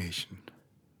small donation.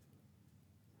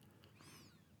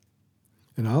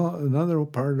 And another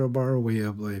part of our way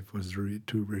of life was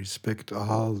to respect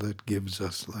all that gives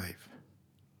us life.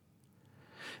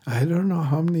 I don't know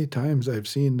how many times I've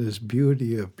seen this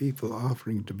beauty of people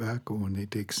offering tobacco when they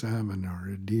take salmon or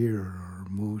a deer or a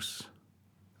moose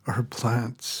or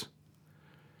plants,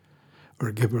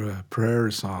 or give a prayer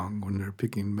song when they're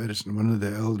picking medicine. One of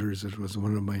the elders, that was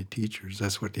one of my teachers,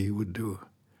 that's what he would do.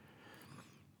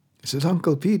 He says,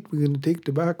 Uncle Pete, we're going to take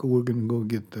tobacco, we're going to go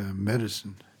get the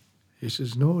medicine. He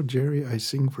says, no, Jerry, I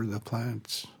sing for the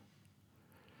plants.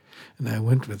 And I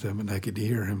went with him and I could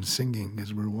hear him singing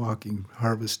as we're walking,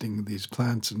 harvesting these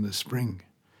plants in the spring.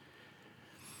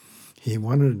 He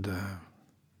wanted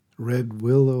red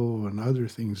willow and other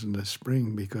things in the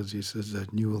spring because he says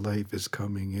that new life is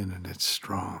coming in and it's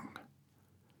strong.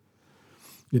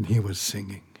 And he was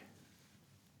singing.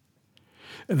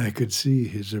 And I could see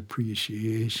his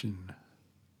appreciation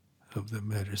of the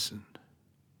medicine.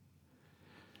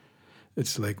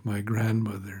 It's like my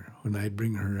grandmother, when I'd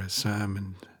bring her a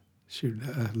salmon, she'd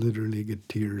literally get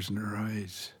tears in her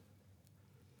eyes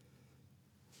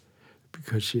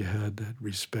because she had that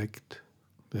respect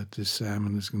that this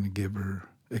salmon is going to give her,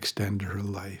 extend her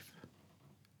life.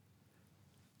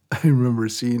 I remember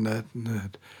seeing that, and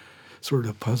that sort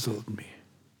of puzzled me.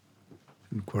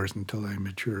 And of course, until I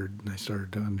matured and I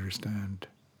started to understand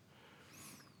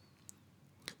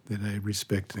that I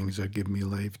respect things that give me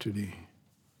life today.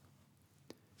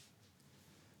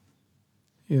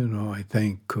 You know, I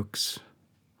thank cooks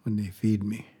when they feed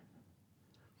me.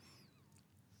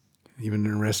 Even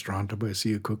in a restaurant, if I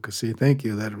see a cook, I say, thank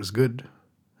you, that was good.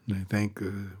 And I thank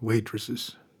the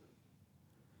waitresses.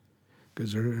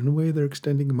 Because in a way, they're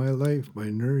extending my life by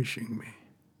nourishing me.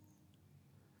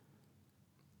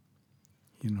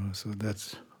 You know, so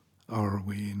that's our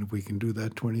way. And if we can do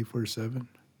that 24/7,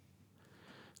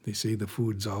 they say the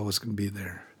food's always going to be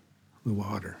there, the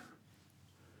water.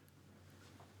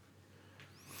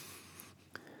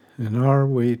 And our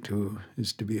way too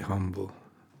is to be humble.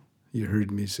 You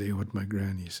heard me say what my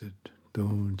granny said.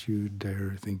 Don't you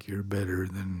dare think you're better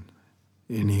than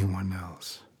anyone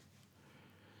else.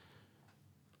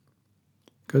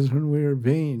 Because when we're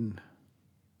vain,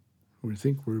 we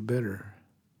think we're better.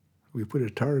 We put a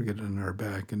target on our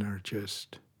back and our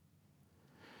chest.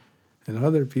 And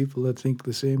other people that think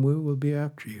the same way will be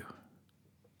after you.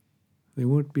 They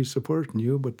won't be supporting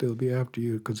you, but they'll be after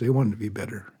you because they want to be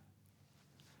better.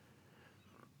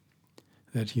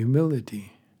 That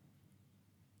humility.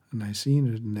 And I seen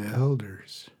it in the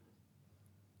elders.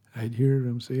 I'd hear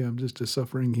them say, I'm just a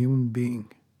suffering human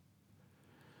being.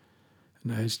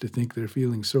 And I used to think they're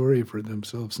feeling sorry for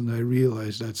themselves, and I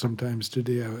realized that sometimes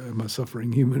today I'm a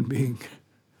suffering human being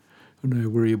when I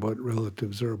worry about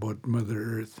relatives or about Mother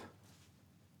Earth.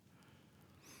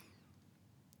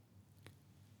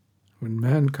 When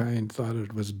mankind thought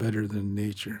it was better than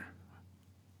nature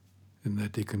and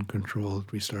that they can control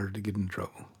it, we started to get in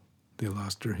trouble. They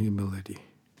lost their humility.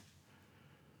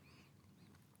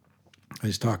 I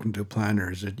was talking to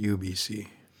planners at UBC,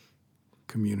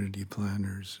 community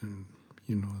planners, and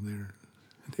you know,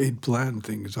 they'd plan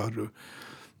things, how to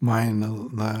mine the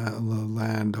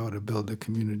land, how to build a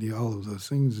community, all of those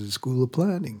things is School of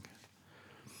Planning.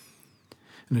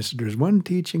 And I said, there's one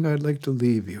teaching I'd like to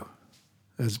leave you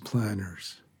as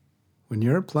planners. When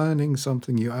you're planning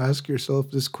something, you ask yourself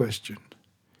this question.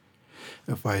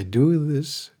 If I do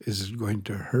this, is it going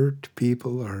to hurt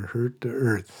people or hurt the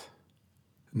earth?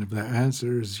 And if the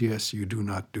answer is yes, you do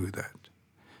not do that.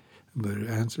 If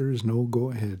the answer is no,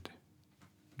 go ahead.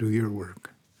 Do your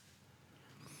work.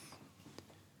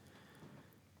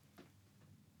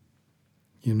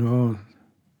 You know,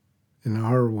 in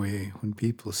our way, when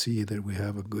people see that we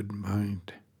have a good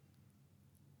mind,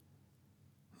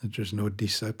 that there's no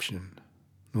deception,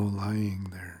 no lying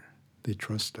there, they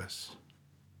trust us.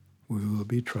 We will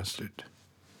be trusted.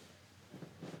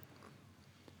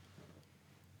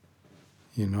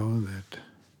 You know that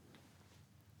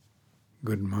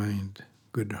good mind,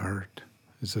 good heart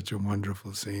is such a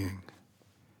wonderful saying.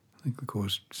 I think the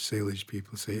Coast Salish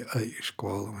people say, "Ay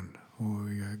squalwin." Oh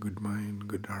yeah, good mind,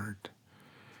 good heart.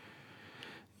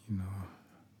 You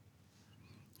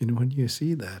know, when you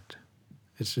see that,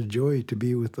 it's a joy to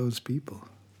be with those people.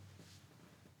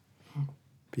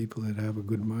 People that have a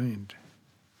good mind.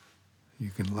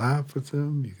 You can laugh with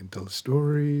them, you can tell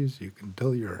stories, you can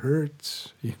tell your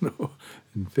hurts, you know,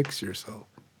 and fix yourself.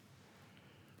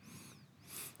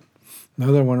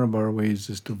 Another one of our ways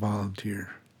is to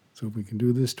volunteer. So if we can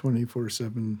do this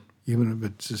 24/7, even if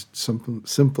it's just some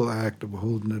simple act of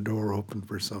holding the door open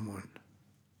for someone,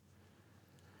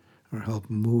 or help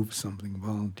move something,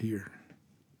 volunteer.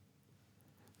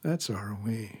 That's our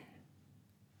way.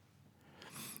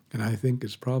 And I think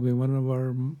it's probably one of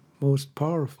our most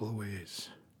powerful ways.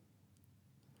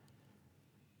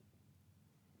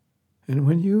 And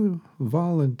when you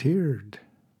volunteered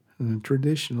in a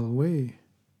traditional way,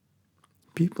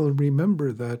 people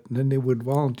remember that, and then they would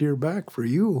volunteer back for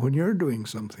you when you're doing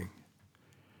something.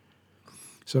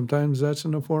 Sometimes that's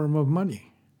in the form of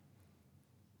money.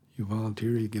 You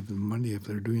volunteer, you give them money if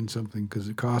they're doing something, because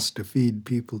it costs to feed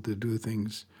people to do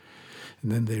things.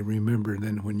 And then they remember, and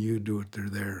then when you do it, they're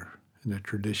there in a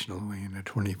traditional way, in a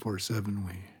 24/7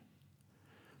 way.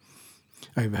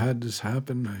 I've had this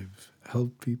happen. I've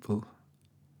helped people.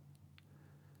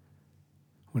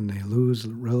 when they lose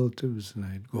relatives, and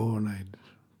I'd go and I'd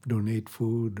donate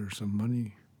food or some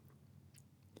money.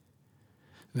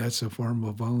 That's a form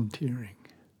of volunteering,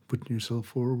 putting yourself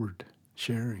forward,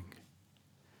 sharing.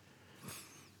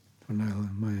 When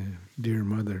my dear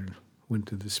mother went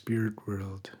to the spirit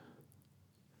world,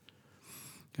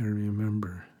 I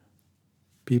remember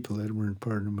people that weren't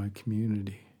part of my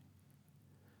community.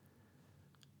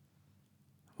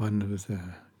 One was,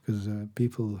 because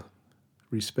people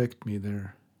respect me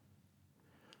there.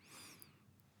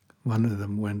 One of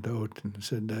them went out and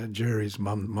said, Jerry's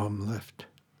mom left.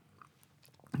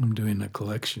 I'm doing a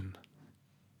collection.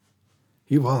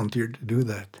 He volunteered to do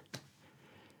that.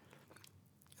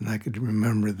 And I could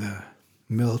remember the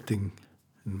melting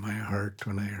in my heart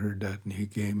when I heard that, and he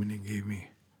came and he gave me.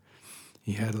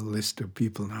 He had a list of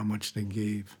people and how much they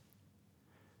gave.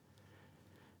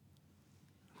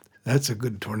 That's a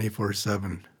good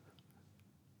 24/7,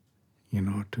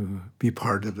 to be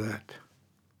part of that.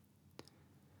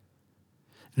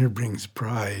 And it brings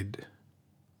pride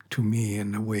to me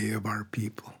in the way of our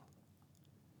people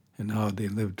and how they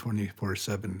live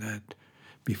 24/7, that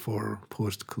before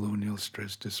post-colonial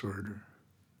stress disorder.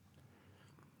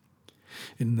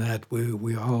 In that way,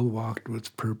 we all walked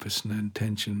with purpose and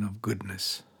intention of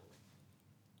goodness.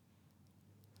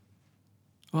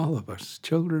 All of us,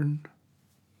 children,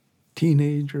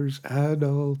 teenagers,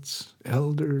 adults,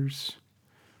 elders,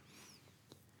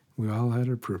 we all had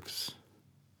a purpose.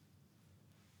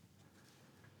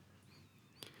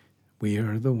 We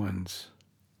are the ones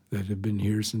that have been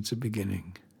here since the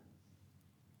beginning.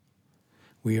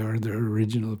 We are the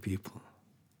original people.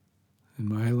 In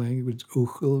my language,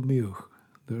 Uchel Miuch,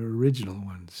 the original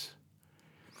ones.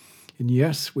 And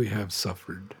yes, we have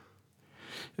suffered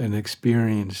and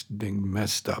experienced being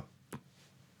messed up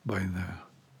by the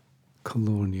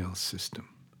colonial system.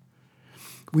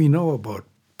 We know about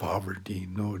poverty,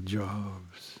 no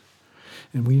jobs,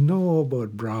 and we know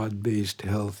about broad-based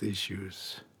health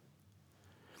issues.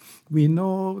 We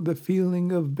know the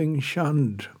feeling of being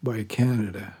shunned by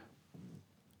Canada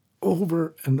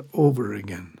over and over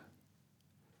again.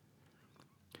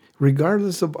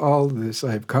 Regardless of all this,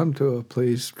 I've come to a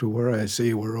place to where I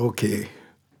say we're okay,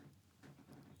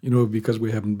 because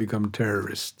we haven't become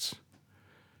terrorists.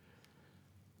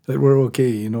 That we're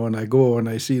okay, and I go and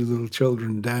I see little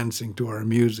children dancing to our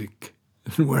music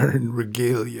and wearing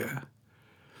regalia.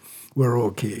 We're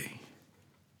okay.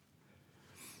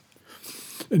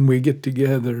 And we get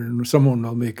together and someone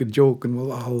will make a joke and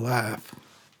we'll all laugh,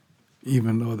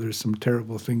 even though there's some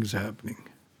terrible things happening.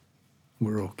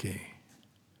 We're okay.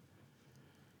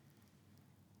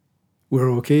 We're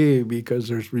okay because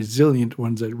there's resilient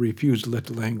ones that refuse to let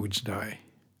the language die.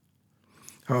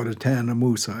 How to tan a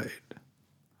moose hide.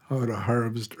 How to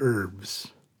harvest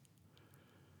herbs.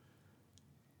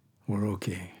 We're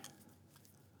okay.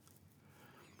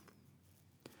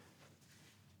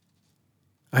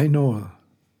 I know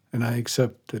and I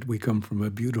accept that we come from a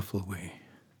beautiful way.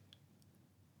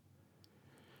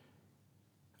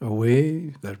 A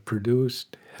way that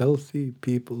produced healthy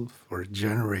people for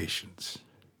generations.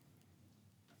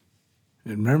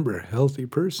 And remember, a healthy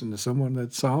person is someone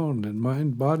that's sound in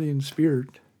mind, body, and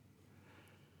spirit.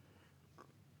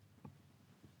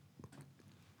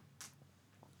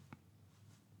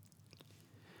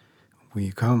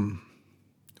 We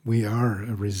are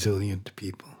a resilient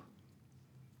people.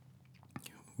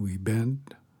 We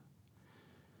bend,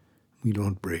 we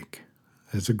don't break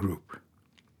as a group.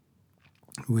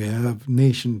 We have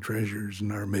nation treasures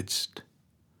in our midst.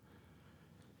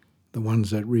 The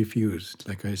ones that refused,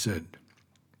 like I said,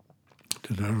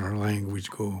 to let our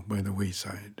language go by the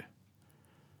wayside.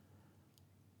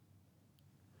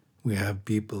 We have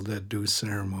people that do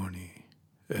ceremony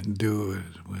and do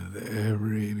it with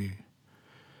every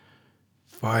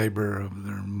fiber of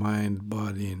their mind,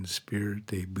 body, and spirit.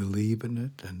 They believe in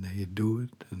it and they do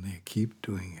it and they keep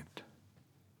doing it.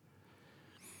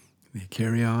 They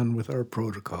carry on with our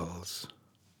protocols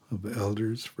of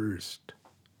elders first,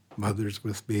 mothers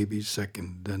with babies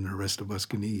second, then the rest of us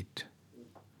can eat.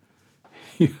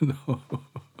 And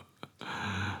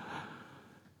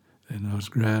those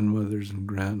grandmothers and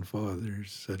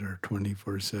grandfathers that are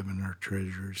 24/7 are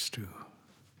treasures too.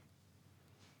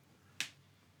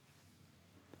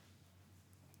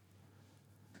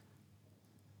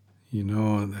 You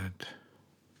know that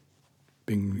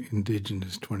being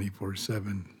Indigenous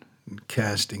 24/7 and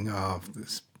casting off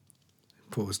this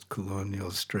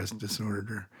post-colonial stress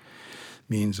disorder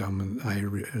means I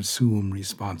assume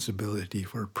responsibility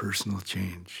for personal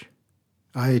change.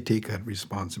 I take that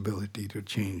responsibility to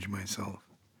change myself.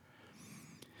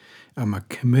 I'm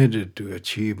committed to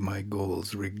achieve my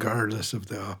goals regardless of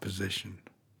the opposition.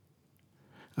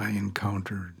 I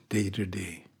encounter day to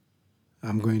day.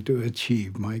 I'm going to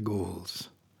achieve my goals.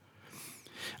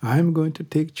 I'm going to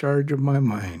take charge of my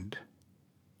mind.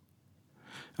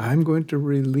 I'm going to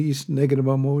release negative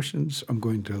emotions. I'm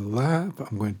going to laugh.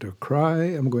 I'm going to cry.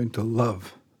 I'm going to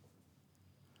love.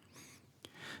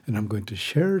 And I'm going to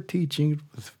share teaching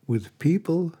with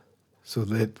people so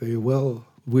that we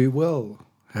will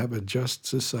have a just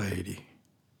society.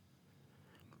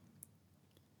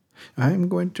 I'm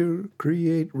going to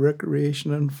create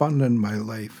recreation and fun in my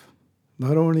life,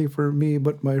 not only for me,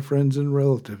 but my friends and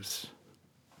relatives.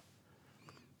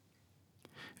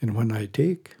 And when I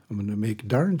take, I'm going to make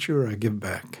darn sure I give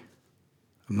back.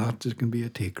 I'm not just going to be a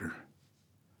taker.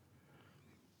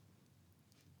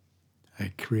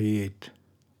 I create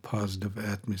positive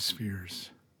atmospheres,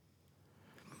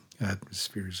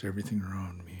 everything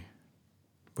around me,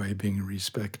 by being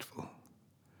respectful.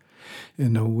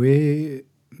 In a way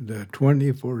that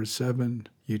 24/7,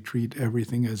 you treat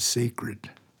everything as sacred.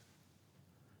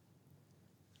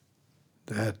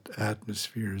 That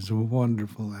atmosphere is a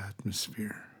wonderful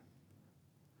atmosphere.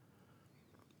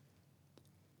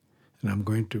 And I'm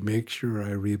going to make sure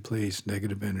I replace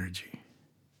negative energy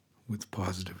with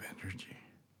positive energy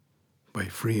by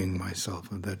freeing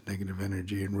myself of that negative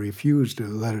energy and refuse to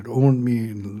let it own me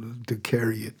and to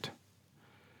carry it.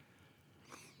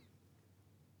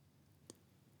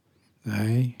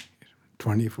 I,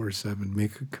 24/7,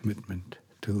 make a commitment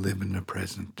to live in the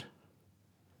present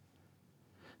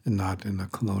and not in the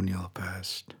colonial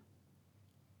past.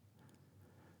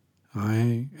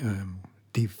 I am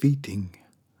defeating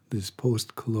this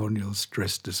post-colonial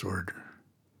stress disorder.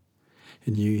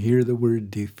 And you hear the word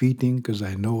defeating because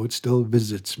I know it still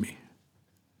visits me.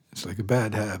 It's like a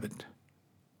bad habit.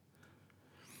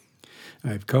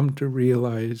 I've come to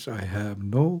realize I have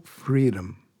no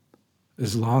freedom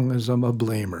as long as I'm a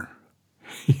blamer.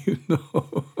 You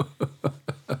know?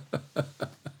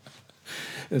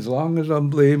 As long as I'm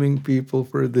blaming people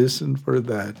for this and for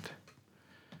that,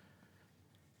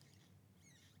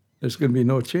 there's going to be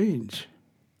no change.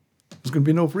 There's going to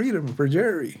be no freedom for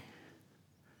Jerry.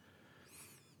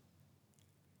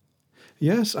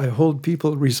 Yes, I hold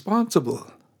people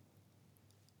responsible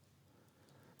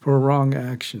for wrong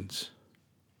actions.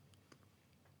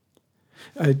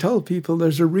 I tell people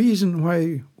there's a reason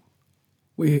why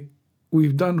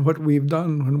we've done what we've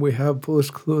done when we have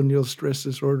post-colonial stress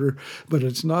disorder, but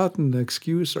it's not an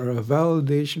excuse or a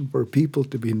validation for people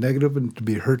to be negative and to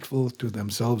be hurtful to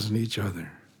themselves and each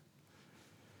other.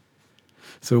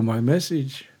 So my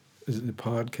message in the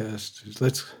podcast is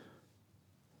let's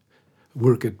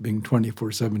work at being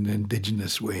 24/7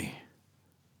 Indigenous way.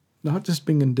 Not just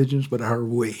being Indigenous, but our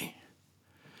way.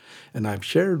 And I've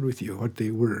shared with you what they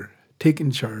were: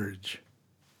 taking charge,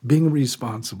 being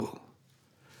responsible,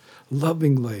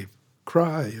 loving life,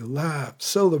 cry, laugh,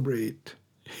 celebrate,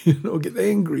 get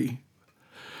angry,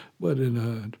 but in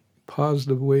a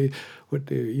positive way.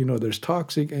 There's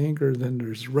toxic anger, then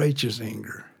there's righteous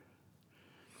anger.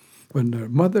 When the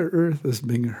Mother Earth is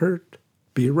being hurt,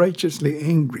 be righteously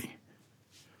angry.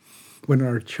 When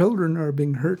our children are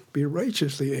being hurt, be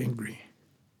righteously angry.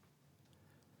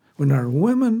 When our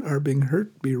women are being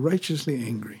hurt, be righteously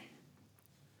angry.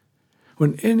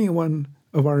 When any one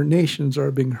of our nations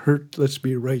are being hurt, let's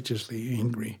be righteously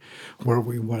angry, where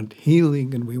we want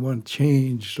healing and we want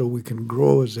change so we can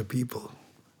grow as a people.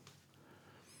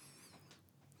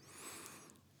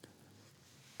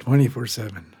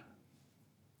 24/7.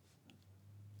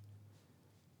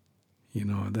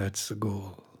 That's the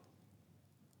goal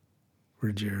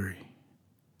for Jerry.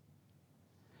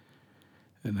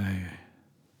 And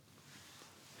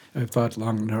I've thought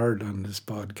long and hard on this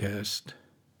podcast.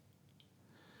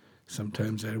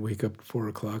 Sometimes I'd wake up at 4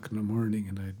 o'clock in the morning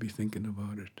and I'd be thinking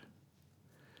about it.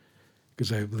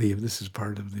 Because I believe this is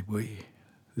part of the way.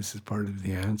 This is part of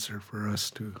the answer for us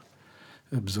to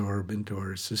absorb into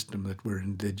our system that we're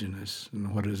Indigenous.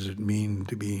 And what does it mean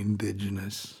to be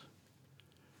Indigenous?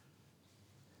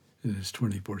 It is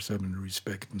 24/7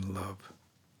 respect and love.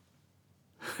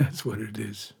 That's what it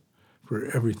is for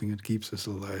everything that keeps us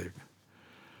alive.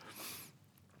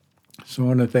 So I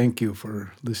want to thank you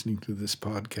for listening to this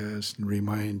podcast and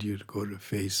remind you to go to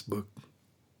Facebook,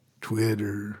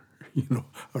 Twitter,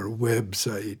 our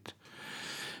website.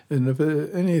 And if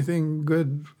anything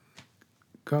good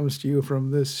comes to you from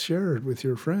this, share it with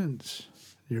your friends,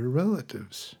 your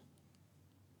relatives.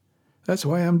 That's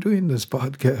why I'm doing this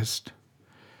podcast.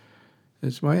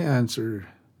 It's my answer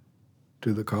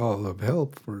to the call of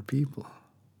help for people.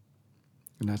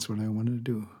 And that's what I want to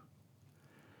do.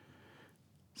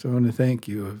 So I want to thank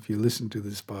you if you listen to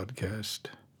this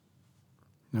podcast.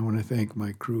 I want to thank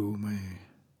my crew, my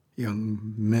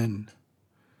young men.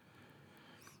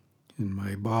 And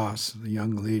my boss, the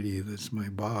young lady that's my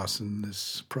boss in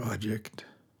this project,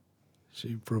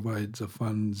 she provides the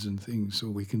funds and things so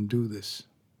we can do this.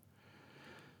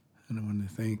 And I want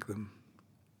to thank them.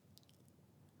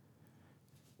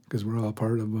 Because we're all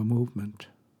part of a movement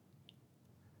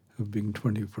of being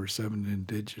 24/7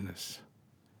 Indigenous,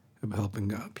 of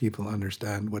helping people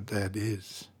understand what that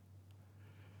is.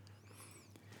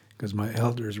 Because my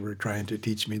elders were trying to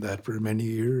teach me that for many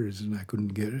years and I couldn't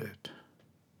get it.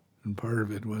 And part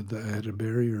of it was that I had a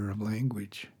barrier of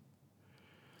language.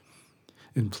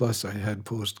 And plus I had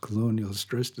post-colonial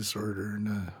stress disorder in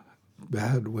a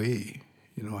bad way.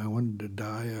 You know, I wanted to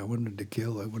die, I wanted to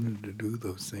kill, I wanted to do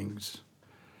those things.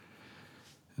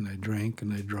 And I drank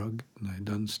and I drugged and I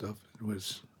done stuff. It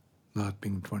was not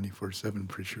being 24/7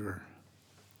 for sure.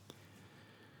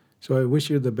 So I wish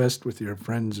you the best with your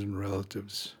friends and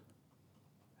relatives.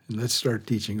 And let's start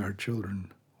teaching our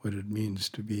children what it means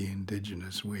to be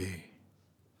Indigenous way.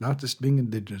 Not just being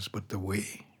Indigenous, but the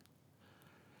way.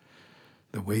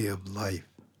 The way of life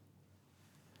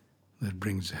that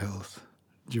brings health,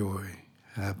 joy,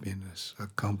 happiness,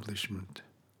 accomplishment,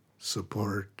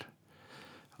 support,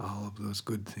 all of those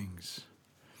good things.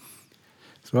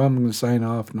 So I'm going to sign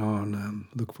off now and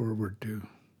look forward to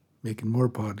making more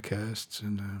podcasts.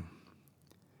 And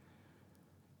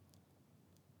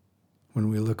when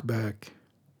we look back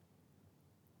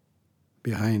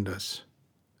behind us,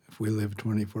 if we live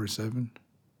 24/7,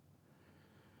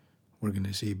 we're going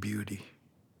to see beauty.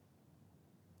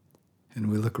 And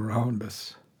we look around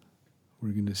us,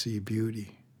 we're going to see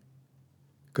beauty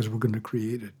because we're going to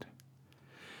create it.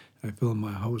 I fill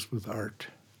my house with art,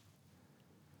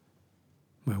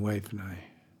 my wife and I,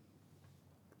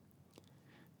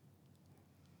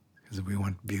 because we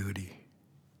want beauty.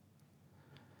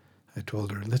 I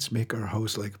told her, let's make our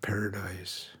house like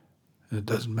paradise. And it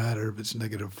doesn't matter if it's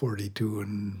negative 42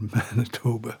 in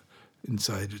Manitoba.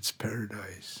 Inside it's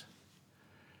paradise.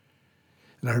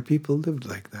 And our people lived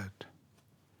like that.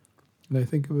 And I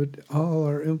think of it, all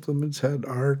our implements had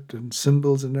art and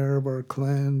symbols in there of our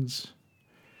clans.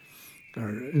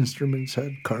 Our instruments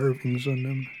had carvings on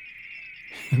them.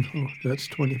 You know, that's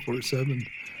 24/7.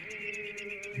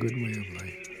 Good way of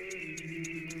life.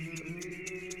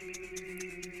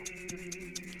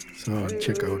 So I'll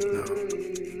check out now.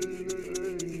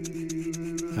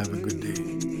 Have a good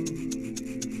day.